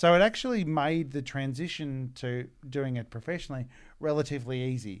 So it actually made the transition to doing it professionally relatively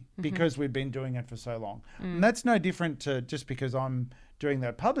easy because we've been doing it for so long. And that's no different to just because I'm doing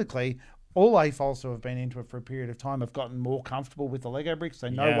that publicly. All AFOLs who have been into it for a period of time have gotten more comfortable with the Lego bricks. They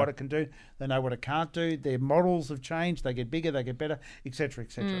know Yeah. what it can do. They know what it can't do. Their models have changed. They get bigger. They get better, etc.,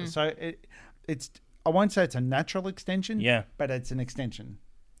 etc. So it's I won't say it's a natural extension, Yeah. but it's an extension.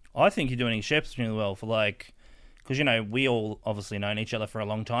 I think you're doing exceptionally well for like, because, you know, we all obviously known each other for a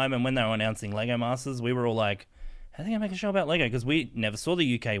long time. And when they were announcing Lego Masters, we were all like, how are they going to make a show about Lego? Because we never saw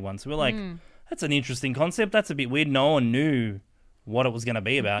the UK one. So we were like, that's an interesting concept. That's a bit weird. No one knew what it was going to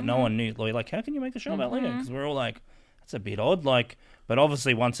be about. No one knew. Like, how can you make a show about Lego? Because we're all like, that's a bit odd. Like, but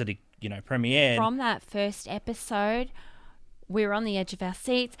obviously once it, you know, premiered. From that first episode, we were on the edge of our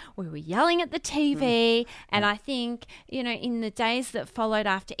seats. We were yelling at the TV. And I think, you know, in the days that followed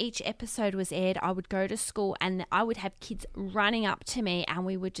after each episode was aired, I would go to school and I would have kids running up to me and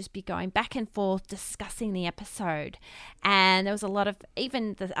we would just be going back and forth discussing the episode. And there was a lot of,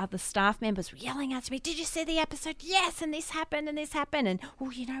 even the other staff members were yelling out to me, did you see the episode? Yes, and this happened and this happened. And,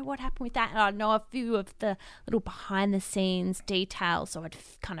 oh, you know what happened with that? And I know a few of the little behind the scenes details. So I'd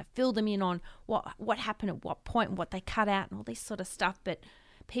kind of fill them in on what happened at what point and what they cut out and all this sort of stuff. But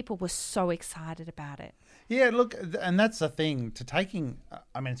people were so excited about it. Yeah, look, and that's the thing to taking.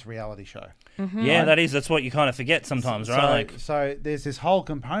 I mean, it's a reality show. Yeah, that is. That's what you kind of forget sometimes, right? So there's this whole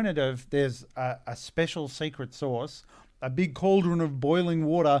component of there's a special secret sauce a big cauldron of boiling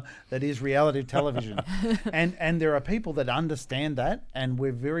water that is reality television. and there are people that understand that, and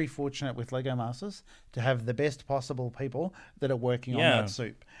we're very fortunate with Lego Masters to have the best possible people that are working on that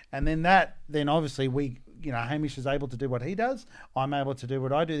soup. And then obviously Hamish is able to do what he does. I'm able to do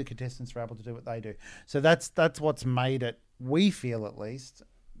what I do. The contestants are able to do what they do. So that's what's made it, we feel at least,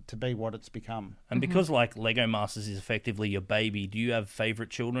 to be what it's become. And because like Lego Masters is effectively your baby, do you have favourite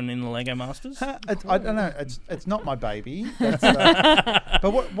children in the Lego Masters? I don't know. It's not my baby.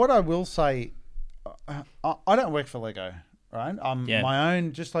 But what I will say, I don't work for Lego, right? I'm my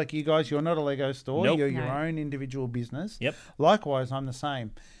own, just like you guys. You're not a Lego store. Nope. You're your own individual business. Yep. Likewise, I'm the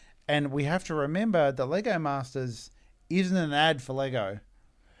same. And we have to remember that Lego Masters isn't an ad for Lego.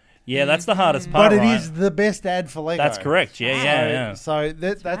 Yeah, that's the hardest part, But it right? is the best ad for Lego. That's correct. Yeah. So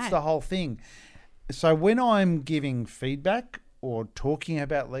that's right. the whole thing. So when I'm giving feedback or talking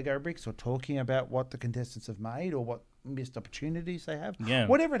about Lego bricks or talking about what the contestants have made or what missed opportunities they have,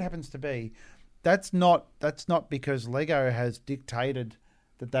 whatever it happens to be, that's not because Lego has dictated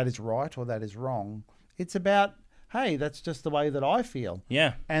that is right or that is wrong. It's about, hey, that's just the way that I feel.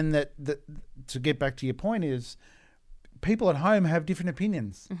 Yeah. And that to get back to your point is, people at home have different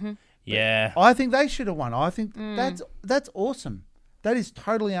opinions. Mm-hmm. Yeah. I think they should have won. I think that's awesome. That is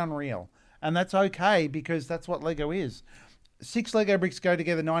totally unreal. And that's okay because that's what Lego is. 6 Lego bricks go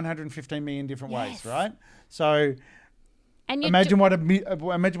together 915 million different ways, right? So And imagine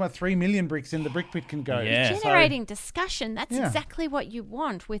what 3 million bricks in the brick pit can go. Yeah. generating discussion. That's exactly what you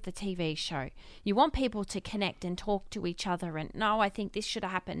want with a TV show. You want people to connect and talk to each other. And no, I think this should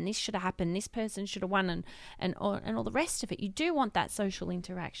have happened. This should have happened. This person should have won, and all the rest of it. You do want that social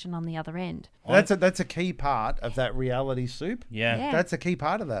interaction on the other end. That's a key part of that reality soup. Yeah. That's a key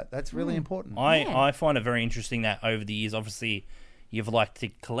part of that. That's really important. I find it very interesting that over the years, obviously, you've liked to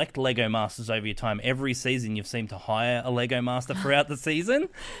collect Lego Masters over your time. Every season, you've seemed to hire a Lego Master throughout the season.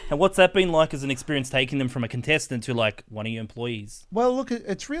 And what's that been like as an experience, taking them from a contestant to like one of your employees? Well, look,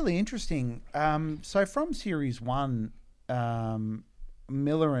 it's really interesting. So from Series 1,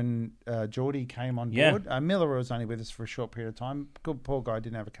 Miller and Geordie came on board. Miller was only with us for a short period of time. Good poor guy,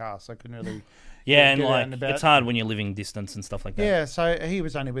 didn't have a car, so I couldn't really... and like it's hard when you're living distance and stuff like that. Yeah, so he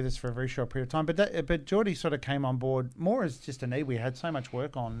was only with us for a very short period of time. But Geordie sort of came on board more as just a need. We had so much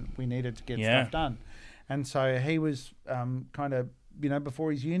work on, we needed to get stuff done. And so he was kind of,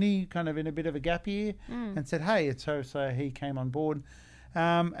 before his uni, kind of in a bit of a gap year and said, hey, so he came on board.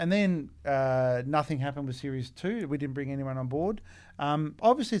 And then nothing happened with Series 2. We didn't bring anyone on board.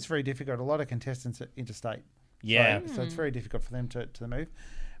 Obviously, it's very difficult. A lot of contestants are interstate. Yeah. So it's very difficult for them to move.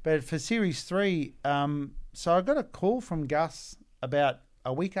 But for Series 3, so I got a call from Gus about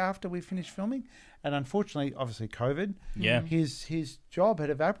a week after we finished filming. And unfortunately, obviously COVID, his job had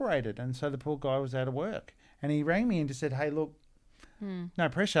evaporated. And so the poor guy was out of work. And he rang me and just said, hey, look, no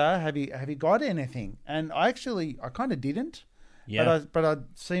pressure. Have you got anything? And I kind of didn't. Yeah. But I'd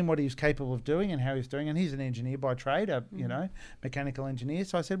seen what he was capable of doing and how he was doing. And he's an engineer by trade, mechanical engineer.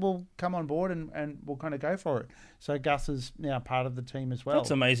 So I said, well, come on board and we'll kind of go for it. So Gus is now part of the team as well.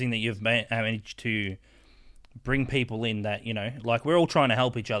 It's amazing that you've managed to bring people in that, like we're all trying to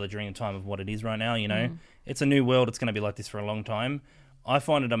help each other during the time of what it is right now, It's a new world. It's going to be like this for a long time. I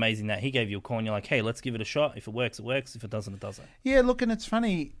find it amazing that he gave you a call and you're like, hey, let's give it a shot. If it works, it works. If it doesn't, it doesn't. Yeah, look, and it's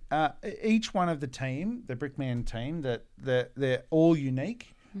funny. Each one of the team, the Brickman team, they're all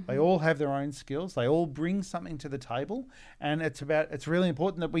unique. They all have their own skills. They all bring something to the table. And it's really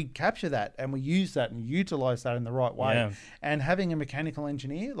important that we capture that and we use that and utilize that in the right way. Yeah. And having a mechanical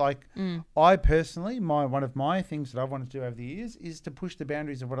engineer, I personally, one of my things that I've wanted to do over the years is to push the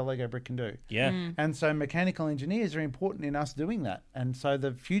boundaries of what a Lego brick can do. Yeah. And so mechanical engineers are important in us doing that. And so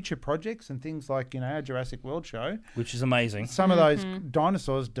the future projects and things like, our Jurassic World show. Which is amazing. Some of those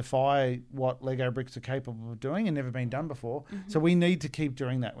dinosaurs defy what Lego bricks are capable of doing and never been done before. So we need to keep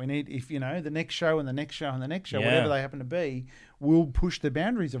doing that. We need, the next show and the next show and the next show, whatever they happen to be, we'll push the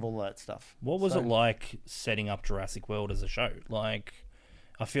boundaries of all that stuff. What was it like setting up Jurassic World as a show? Like,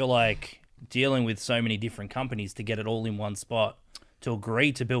 I feel like dealing with so many different companies to get it all in one spot, to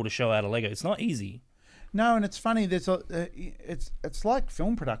agree to build a show out of Lego, it's not easy. No, and it's funny. It's like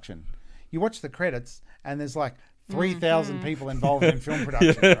film production. You watch the credits and there's like 3,000 people involved in film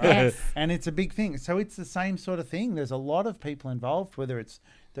production, right? Yes. And it's a big thing. So it's the same sort of thing. There's a lot of people involved, whether it's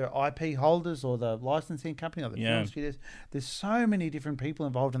the IP holders or the licensing company or the film studios. There's so many different people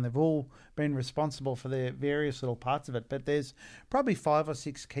involved and they've all been responsible for their various little parts of it. But there's probably 5 or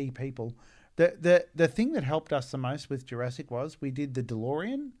 6 key people. The thing that helped us the most with Jurassic was we did the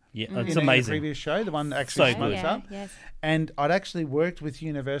DeLorean. Yeah, it's in amazing. The previous show, the one that actually smokes up. Yes. And I'd actually worked with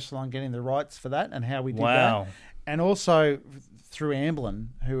Universal on getting the rights for that and how we did that. Wow. and also through Amblin,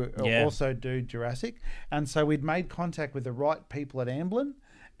 who Yeah. also do Jurassic. And so we'd made contact with the right people at Amblin.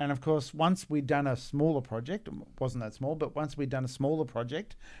 And of course, once we'd done a smaller project, it wasn't that small, but once we'd done a smaller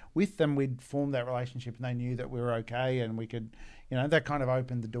project with them, we'd formed that relationship and they knew that we were okay and we could, that kind of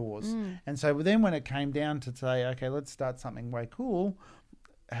opened the doors. And so then when it came down to say, okay, let's start something way cool,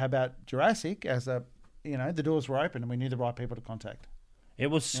 how about Jurassic the doors were open and we knew the right people to contact. It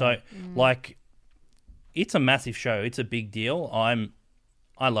was so it's a massive show. It's a big deal.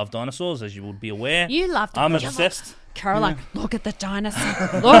 I love dinosaurs, as you would be aware. You loved it. I'm obsessed. Caroline, look at the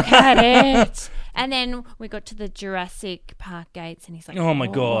dinosaur. Look at it. And then we got to the Jurassic Park gates and he's like, Oh my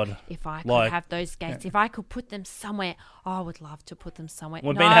God. If I could Like- have those gates, if I could put them somewhere, I would love to put them somewhere.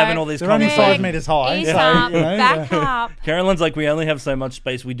 We've been having all these They're only conversations. 5 meters high. Ease so, up, you know, back up. Caroline's like, we only have so much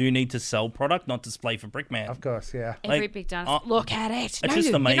space. We do need to sell product, not display for Brickman. Of course, yeah. Every Like, big dinosaur. Look at it. No, just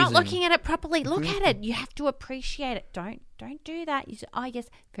you're not amazing. looking at it properly. Look at it. You have to appreciate it. Don't do that. You say, oh, yes,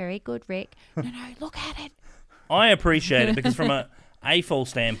 very good, Rick. No, look at it. I appreciate it because from a AFOL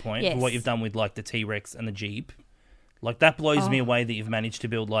standpoint, Yes. for what you've done with like the T-Rex and the Jeep, like that blows me away that you've managed to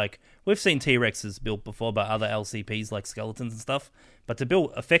build like, we've seen T-Rexes built before by other LCPs like skeletons and stuff, but to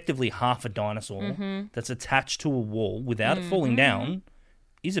build effectively half a dinosaur that's attached to a wall without it falling down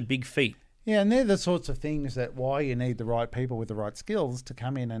is a big feat. Yeah, and they're the sorts of things that why you need the right people with the right skills to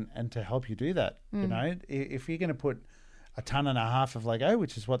come in and to help you do that. If you're going to put 1.5 tons of Lego,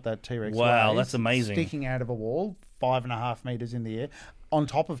 which is what that T-Rex Wow, weighs, that's amazing. sticking out of a wall, 5.5 meters in the air, on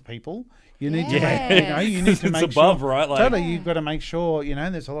top of people, you need to Yeah. make, you need to It's make above, sure, right? Like- totally, you've got to make sure,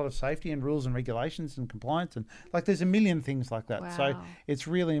 there's a lot of safety and rules and regulations and compliance and like there's a million things like that. So Wow. it's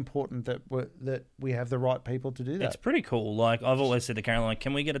really important that we have the right people to do that. It's pretty cool. Like I've always said to Caroline, like,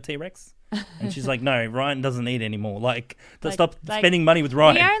 can we get a T-Rex? And she's like, no, Ryan doesn't need any more. Like stop spending money with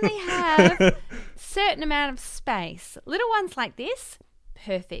Ryan. We only have certain amount of space. Little ones like this,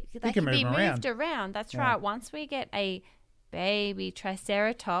 perfect. They can can move be them moved around. around. That's right. Once we get a baby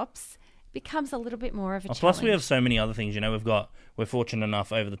Triceratops, it becomes a little bit more of a challenge. Plus, we have so many other things. We're fortunate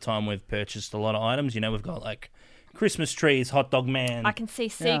enough over the time we've purchased a lot of items. We've got like Christmas trees, hot dog man. I can see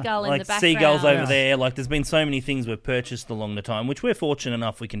seagull in like the background. seagulls over there. Like there's been so many things we've purchased along the time, which we're fortunate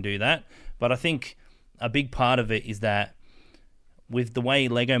enough we can do that. But I think a big part of it is that with the way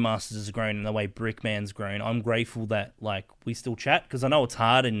Lego Masters has grown and the way Brickman's grown, I'm grateful that like we still chat because I know it's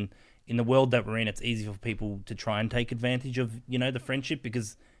hard and in the world that we're in, it's easy for people to try and take advantage of the friendship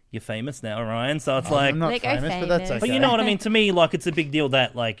because you're famous now, Ryan. So it's like I'm not Lego famous, but that's famous. okay. but you know what I mean? To me, like, it's a big deal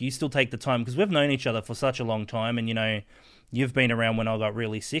that, like, you still take the time because we've known each other for such a long time. And, you've been around when I got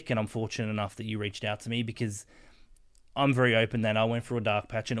really sick. And I'm fortunate enough that you reached out to me because I'm very open that I went through a dark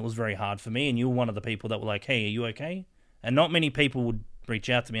patch and it was very hard for me. And you were one of the people that were like, hey, are you okay? And not many people would reach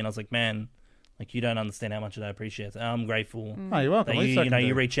out to me. And I was like, man, like, you don't understand how much I appreciate it. I'm grateful Oh, you're welcome. that At least I can do.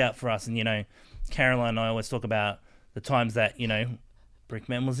 you reach out for us. And, Caroline and I always talk about the times that,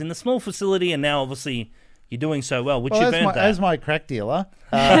 Brickman was in the small facility, and now obviously you're doing so well, which you've earned that. As my crack dealer,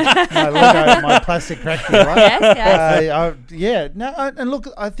 my plastic crack dealer. Yes. And look,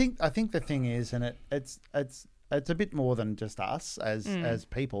 I think the thing is, and it's a bit more than just us as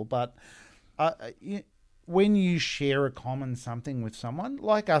people, but when you share a common something with someone,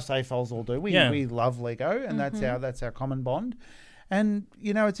 like us AFOLs all do, we love Lego, and that's our common bond. And,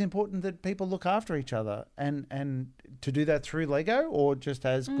 it's important that people look after each other and to do that through Lego or just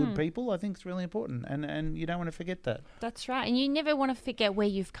as good people, I think it's really important. And you don't want to forget that. That's right. And you never want to forget where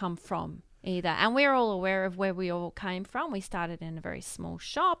you've come from either. And we're all aware of where we all came from. We started in a very small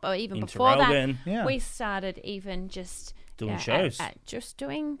shop, or even In before Terrelgan. Yeah. we started even just Doing shows. Just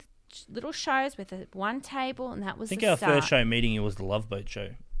doing little shows with one table, and that was I think the our start. first show meeting you was the Love Boat show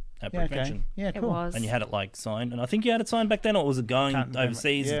at Yeah, Brickvention. okay. Yeah, It cool. was. And you had it like signed, and I think you had it signed back then, or was it going Can't remember.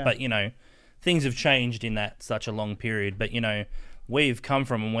 overseas? Yeah. But things have changed in that such a long period. But where you've come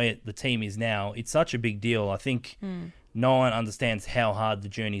from and where the team is now, it's such a big deal. I think no one understands how hard the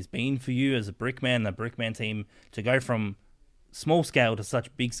journey's been for you as a Brickman, the Brickman team, to go from small scale to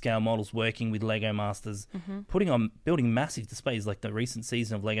such big scale models, working with Lego Masters, building massive displays like the recent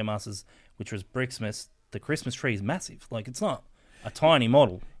season of Lego Masters, which was Bricksmas. The Christmas tree is massive. Like, it's not a tiny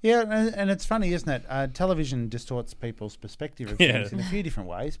model. Yeah, and it's funny, isn't it? Television distorts people's perspective of things in a few different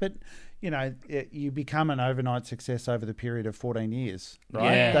ways. But, you become an overnight success over the period of 14 years,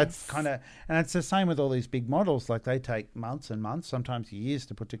 right? Yes. That's kind of, and it's the same with all these big models. Like, they take months and months, sometimes years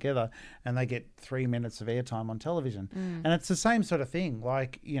to put together, and they get 3 minutes of airtime on television. And it's the same sort of thing.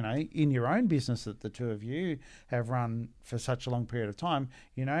 Like, in your own business that the two of you have run for such a long period of time,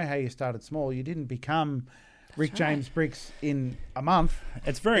 how you started small. You didn't become Rick James bricks in a month.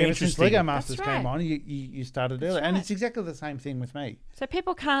 It's very Ever interesting. since Lego Masters That's came right. on, you started early. That's And right. it's exactly the same thing with me. So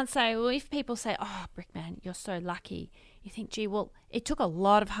people can't say, well, if people say, oh, Brickman, you're so lucky, you think, gee, well, it took a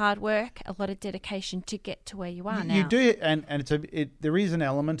lot of hard work, a lot of dedication to get to where you are now. You do, and there is an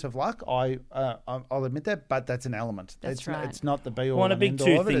element of luck. I'll admit that, but that's an element. That's right. It's not the be all Well, and a and big end all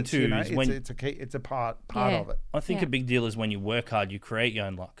too of it. thing It's, too you know, is when- it's a key. It's a part Yeah. of it. I think Yeah. a big deal is when you work hard, you create your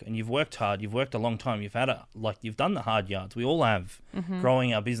own luck, and you've worked hard. You've worked a long time. You've you've done the hard yards. We all have,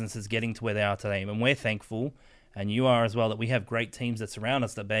 growing our businesses, getting to where they are today, and we're thankful. And you are as well, that we have great teams that surround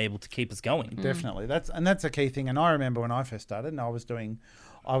us that be able to keep us going. Definitely, that's a key thing. And I remember when I first started, and I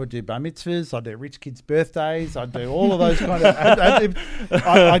would do bar mitzvahs, I'd do rich kids' birthdays, I'd do all of those kind of.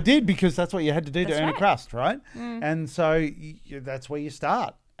 I did because that's what you had to do to That's earn a right. crust, right? And so that's where you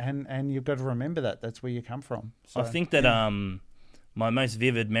start, and you've got to remember that that's where you come from. So, I think that my most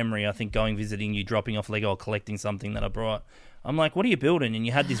vivid memory, I think, going visiting you, dropping off Lego or collecting something that I brought. I'm like, what are you building? And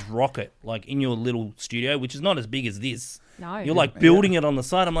you had this rocket like in your little studio, which is not as big as this. No. You're like building it on the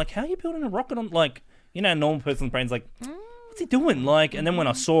side. I'm like, how are you building a rocket on, like, you know, a normal person's brain's like, what's he doing? Like, and then when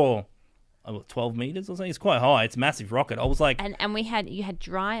I saw 12 meters or something, it's quite high. It's a massive rocket. I was like, And you had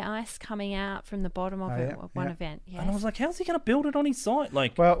dry ice coming out from the bottom of one yeah. event. Yes. and I was like, how's he going to build it on his site?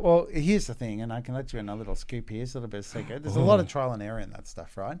 Like, Well, here's the thing, and I can let you in a little scoop here. It's a little bit of secret. There's a lot of trial and error in that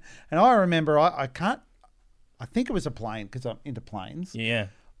stuff, right? And I remember, I think it was a plane because I'm into planes, yeah.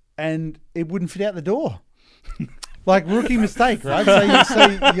 and it wouldn't fit out the door. Like rookie mistake, right?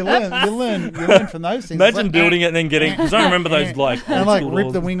 So you learn from those things. Imagine Like, building it and then getting, because I remember those like and old like school rip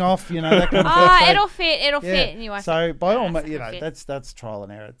doors. the wing off, that kind of stuff. So- it'll fit. And you So by all means, it'll fit. that's trial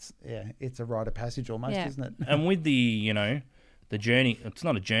and error. It's a rite of passage almost, Yeah. isn't it? And with the journey, it's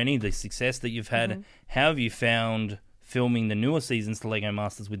not a journey, the success that you've had, how have you found filming the newer seasons to Lego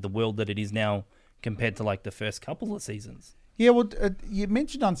Masters with the world that it is now compared to like the first couple of seasons? Yeah, well, you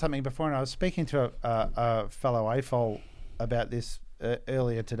mentioned on something before, and I was speaking to a fellow AFOL about this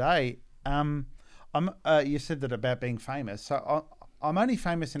earlier today. You said that about being famous. So I'm only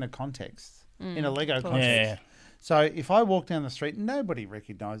famous in a context, in a Lego context. Yeah. So if I walk down the street, nobody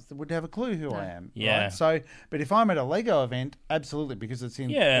would have a clue who I am. Yeah. Right? So, but if I'm at a Lego event, absolutely, because it's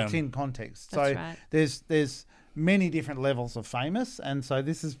in context. That's So right. there's many different levels of famous, and so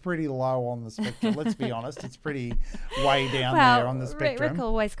this is pretty low on the spectrum. Let's be honest, it's pretty way down there on the spectrum. Rick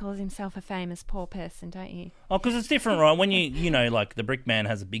always calls himself a famous poor person, don't you? Oh, because it's different, right? When like the Brickman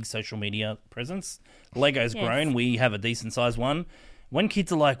has a big social media presence. Lego's Yes. grown. We have a decent sized one. When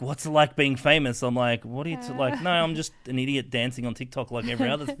kids are like, what's it like being famous? I'm like, what are you like? No, I'm just an idiot dancing on TikTok like every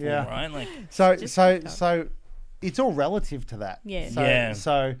other fool, Yeah. right? Like, So Just so it's all relative to that. Yeah.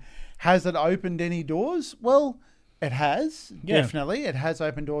 So has it opened any doors? Well, it has, Yeah. definitely. It has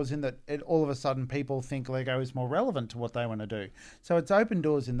opened doors in that all of a sudden people think Lego is more relevant to what they want to do. So it's opened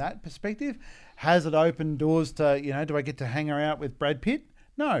doors in that perspective. Has it opened doors to, do I get to hang out with Brad Pitt?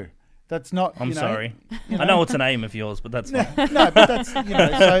 No. That's not. I'm sorry. I know it's an aim of yours, but that's fine. No, but that's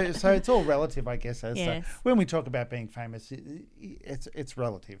so it's all relative, I guess. Yes. So when we talk about being famous, it's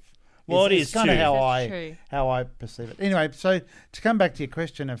relative. Well, it it's is kind of too. how That's true. how I perceive it. Anyway, so to come back to your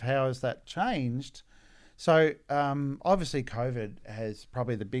question of how has that changed, so obviously COVID has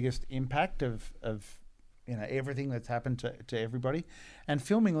probably the biggest impact of everything that's happened to everybody, and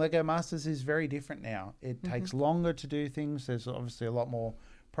filming Lego Masters is very different now. It takes longer to do things. There's obviously a lot more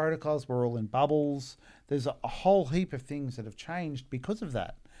protocols. We're all in bubbles. There's a whole heap of things that have changed because of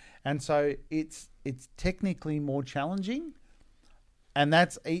that, and so it's technically more challenging, and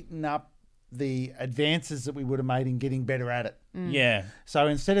that's eaten up the advances that we would have made in getting better at it. Yeah. So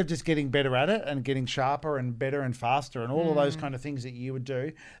instead of just getting better at it and getting sharper and better and faster and all of those kind of things that you would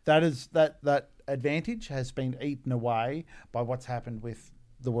do, that advantage has been eaten away by what's happened with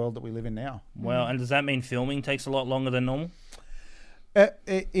the world that we live in now. Well, and does that mean filming takes a lot longer than normal?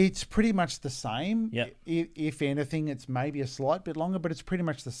 It's pretty much the same. Yeah. If anything, it's maybe a slight bit longer, but it's pretty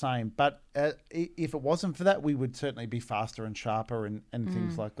much the same. But if it wasn't for that, we would certainly be faster and sharper and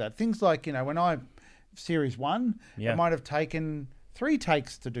things like that. Things like, when Series 1, Yeah. it might have taken 3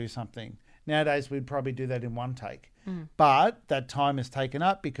 takes to do something. Nowadays, we'd probably do that in 1 take. But that time is taken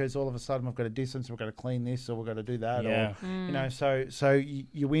up because all of a sudden we've got a distance, we've got to clean this, or we've got to do that. Yeah. Or, so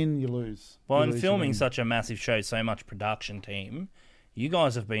you win, you lose. Well, You and lose, you filming win. such a massive show, so much production team, you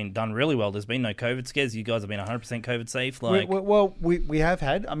guys have done really well. There's been no COVID scares. You guys have been 100% COVID safe. Like, We have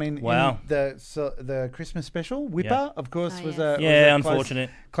had. I mean, Wow. in the Christmas special, Whipper, Yeah. of course, Oh, was yes. a Yeah, was a unfortunate.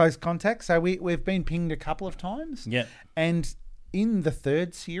 close contact. So we've been pinged a couple of times. Yeah. And in the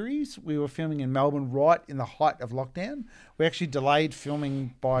third series, we were filming in Melbourne right in the height of lockdown. We actually delayed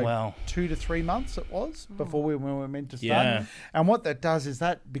filming by 2 to 3 months, it was, before we were meant to start. Yeah. And what that does is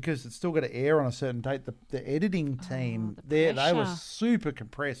that, because it's still got to air on a certain date, the editing team, they were pressure. super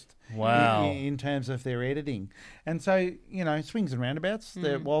compressed Wow. in terms of their editing. And so, swings and roundabouts,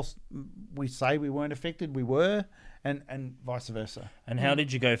 that whilst we say we weren't affected, we were, and vice versa. And how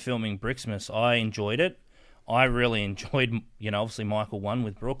did you go filming Brixmas? I enjoyed it. I really enjoyed, obviously Michael won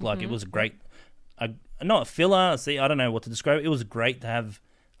with Brooke. Like, it was a great, not a filler. See, I don't know what to describe it. It was great to have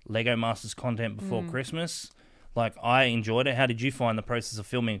Lego Masters content before Christmas. Like, I enjoyed it. How did you find the process of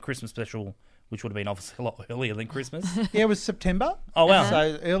filming a Christmas special, which would have been obviously a lot earlier than Christmas? Yeah, it was September. Oh, wow.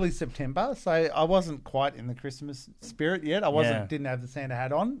 So early September. So I wasn't quite in the Christmas spirit yet. Didn't have the Santa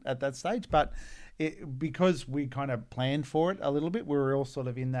hat on at that stage, but because we kind of planned for it a little bit, we were all sort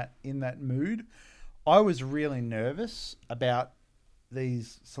of in that mood. I was really nervous about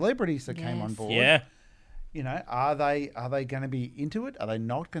these celebrities that came on board. Yeah. Are they going to be into it? Are they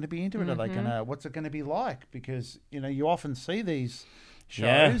not going to be into it? Are they going to? What's it going to be like? Because you often see these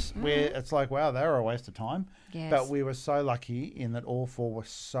shows where it's like, wow, they were a waste of time. Yes. But we were so lucky in that all four were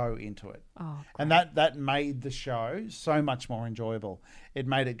so into it. Oh, and that made the show so much more enjoyable. It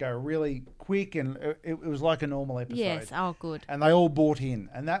made it go really quick, and it was like a normal episode. yes. Oh, good. And they all bought in,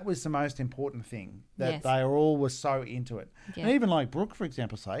 and that was the most important thing, that Yes. they all were so into it. Yeah. And even like Brooke, for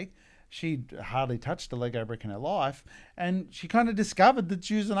example's sake, she hardly touched a Lego brick in her life, and she kind of discovered that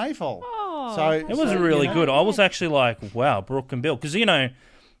she was an AFOL. Oh, so It was really good. I was actually like, wow, Brooke and Bill. Because,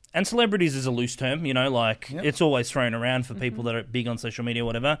 and celebrities is a loose term, it's always thrown around for people that are big on social media or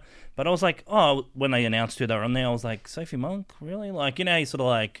whatever. But I was like, when they announced who they were on there, I was like, Sophie Monk, really? Like, you sort of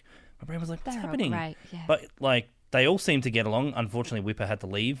like, my brain was like, what's They're all happening? great, yeah. But, like, they all seemed to get along. Unfortunately, Whipper had to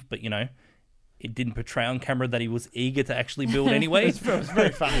leave, but, it didn't portray on camera that he was eager to actually build anyway. it was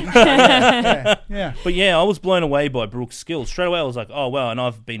very funny. yeah. But yeah, I was blown away by Brooke's skills. Straight away, I was like, oh, well, and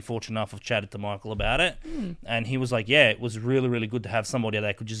I've been fortunate enough, I've chatted to Michael about it. And he was like, yeah, it was really, really good to have somebody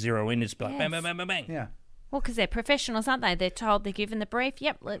that could just zero in and just be like, bang, bang, bang, bang, bang. Yeah. Well, because they're professionals, aren't they? They're told, they're given the brief.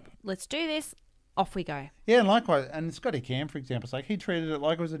 Yep, let's do this. Off we go. Yeah, and likewise, and Scotty Cam, for example, he treated it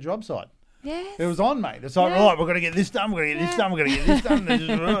like it was a job site. Yes. It was on, mate. It's like, right, we're going to get this done, we're going to get this done, we're going to get this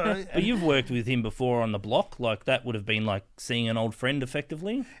done. But you've worked with him before on the block. Like, that would have been like seeing an old friend,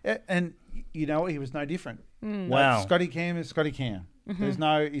 effectively. And he was no different. Wow. Like, Scotty Cam is Scotty Cam. He's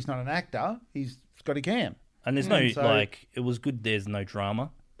not an actor. He's Scotty Cam. And there's it was good there's no drama.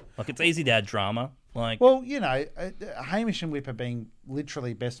 Like, it's easy to add drama. Like, Well, Hamish and Whipper being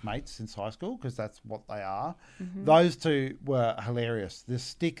literally best mates since high school, because that's what they are. Those two were hilarious. The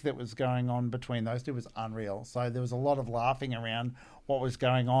stick that was going on between those two was unreal. So there was a lot of laughing around what was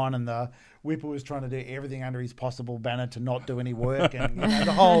going on, and the Whipper was trying to do everything under his possible banner to not do any work, and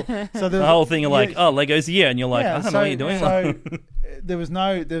the whole thing of like, oh, Lego's here, and you're like, I don't know what you're doing. So there was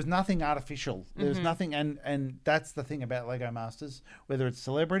nothing artificial. There was nothing, and that's the thing about Lego Masters, whether it's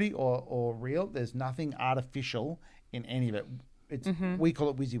celebrity or real, there's nothing artificial in any of it. It's we call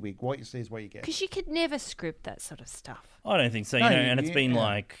it WYSIWYG. What you see is what you get. Because you could never script that sort of stuff. I don't think so. No, And it's been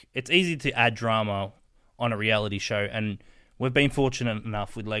like, it's easy to add drama on a reality show, and we've been fortunate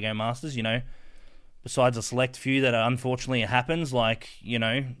enough with Lego Masters, besides a select few that unfortunately it happens, like,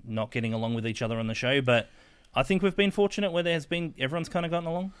 not getting along with each other on the show. But I think we've been fortunate where everyone's kind of gotten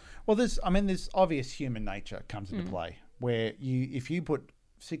along. Well, there's obvious human nature comes into play, where if you put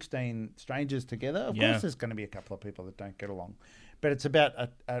 16 strangers together, of course there's going to be a couple of people that don't get along. But it's about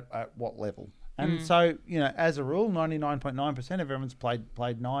at what level. And so, as a rule, 99.9% of everyone's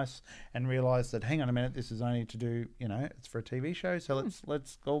played nice and realised that, hang on a minute, this is only to do, it's for a TV show, so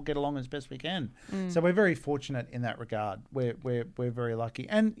let's all get along as best we can. So we're very fortunate in that regard. We're very lucky.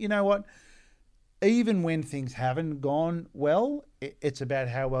 And you know what? Even when things haven't gone well, it's about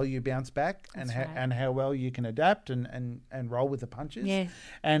how well you bounce back and how well you can adapt and roll with the punches. Yeah.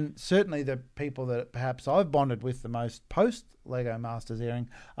 And certainly the people that perhaps I've bonded with the most post Lego Masters airing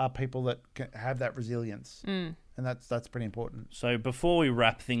are people that have that resilience. And that's pretty important. So before we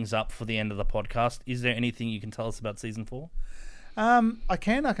wrap things up for the end of the podcast, is there anything you can tell us about season 4? I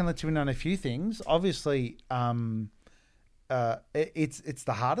can let you in on a few things. Obviously, it's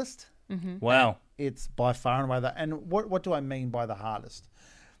the hardest. Wow. It's by far and away that. And what do I mean by the hardest?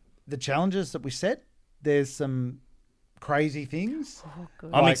 The challenges that we set, there's some crazy things. Oh,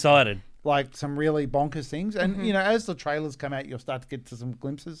 good. I'm excited. Like some really bonkers things. And, as the trailers come out, you'll start to get to some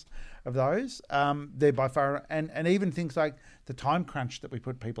glimpses of those. They're by far, and even things like the time crunch that we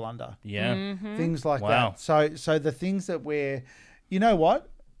put people under. Yeah. Things like Wow. that. So the things that you know what?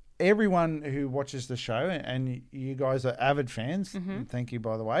 everyone who watches the show, and you guys are avid fans, and thank you,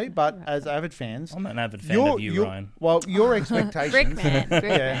 by the way, but as avid fans... I'm an avid fan of you, Ryan. Well, your expectations...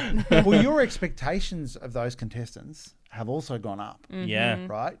 Brickman. Well, your expectations of those contestants have also gone up. Yeah.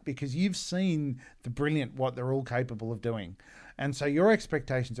 Right? Because you've seen what they're all capable of doing. And so your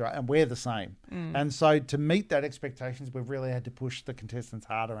expectations are, and we're the same. And so to meet that expectations, we've really had to push the contestants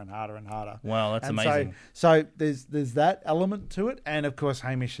harder and harder and harder. Wow, that's and amazing. So there's that element to it. And of course,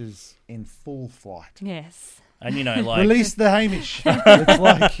 Hamish is in full flight. Yes. And like... Release the Hamish. It's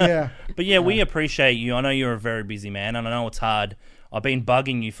like, yeah. But yeah, we appreciate you. I know you're a very busy man, and I know it's hard. I've been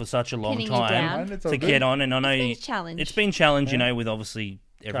bugging you for such a long Pinning you time down. to get on, and I know It's been a challenge. It's been challenged, with obviously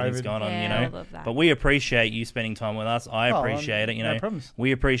everything's COVID. going on, Yeah, all of that. But we appreciate you spending time with us. I appreciate it, no problems.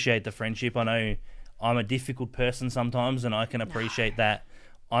 We appreciate the friendship. I know I'm a difficult person sometimes, and I can appreciate that.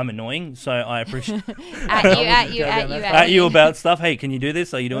 I'm annoying, so I appreciate at you about stuff. Hey, can you do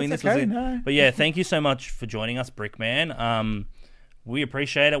this? Are you doing That's this? okay, no. But yeah, thank you so much for joining us, Brickman. We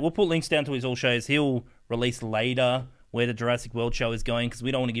appreciate it. We'll put links down to his all shows. He'll release later where the Jurassic World show is going, because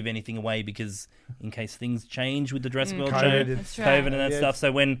we don't want to give anything away, because in case things change with the Jurassic World show, That's right. COVID and that Yes. stuff. So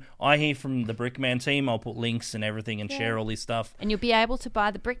when I hear from the Brickman team, I'll put links and everything and share all this stuff. And you'll be able to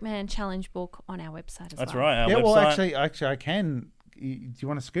buy the Brickman Challenge book on our website as That's well. right. Our Yeah, website. well, actually, I can. Do you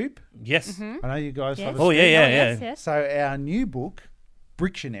want a scoop? Yes. I know you guys Yes. have a Oh, scoop. yeah. Yes. So our new book,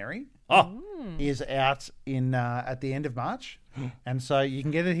 Brictionary, Oh, is out in at the end of March, and so you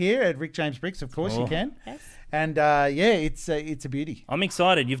can get it here at Rick James Bricks. Of course, you can. Yes. And it's a beauty. I'm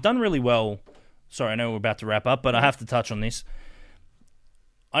excited. You've done really well. Sorry, I know we're about to wrap up, but I have to touch on this.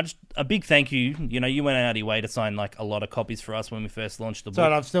 A big thank you. You went out of your way to sign like a lot of copies for us when we first launched the book.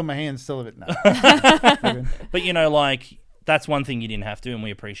 So I've still my hands still a bit no. But that's one thing you didn't have to, and we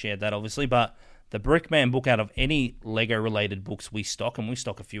appreciate that obviously. But the Brickman book, out of any Lego related books we stock, and we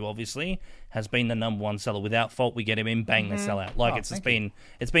stock a few obviously, has been the number one seller. Without fault, we get them in, bang, they sell out. It's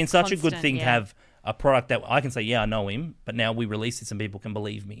been such a good Constant, thing to yeah. have a product that I can say, yeah, I know him, but now we release this and people can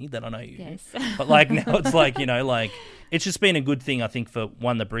believe me that I know you. Yes. But now it's it's just been a good thing, I think, for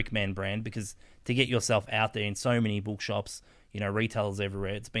the Brickman brand, because to get yourself out there in so many bookshops, retailers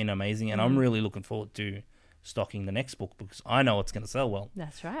everywhere, it's been amazing, and I'm really looking forward to stocking the next book, because I know it's going to sell well.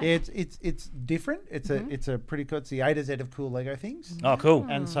 That's right. Yeah, it's different. It's a pretty cool. It's the A to Z of cool Lego things. Oh, cool.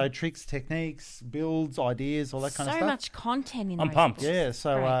 And so tricks, techniques, builds, ideas, all that kind of So stuff. much content in I'm those pumped. books. Yeah,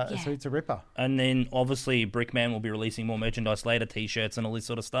 so Great, yeah. so it's a ripper. And then obviously Brickman will be releasing more merchandise later, t-shirts and all this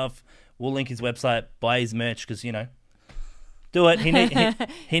sort of stuff. We'll link his website, buy his merch, because do it.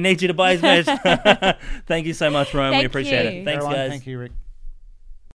 He needs you to buy his merch. Thank you so much, Ryan. We Thank appreciate you. it. Thanks, Everyone, guys. Thank you, Rick.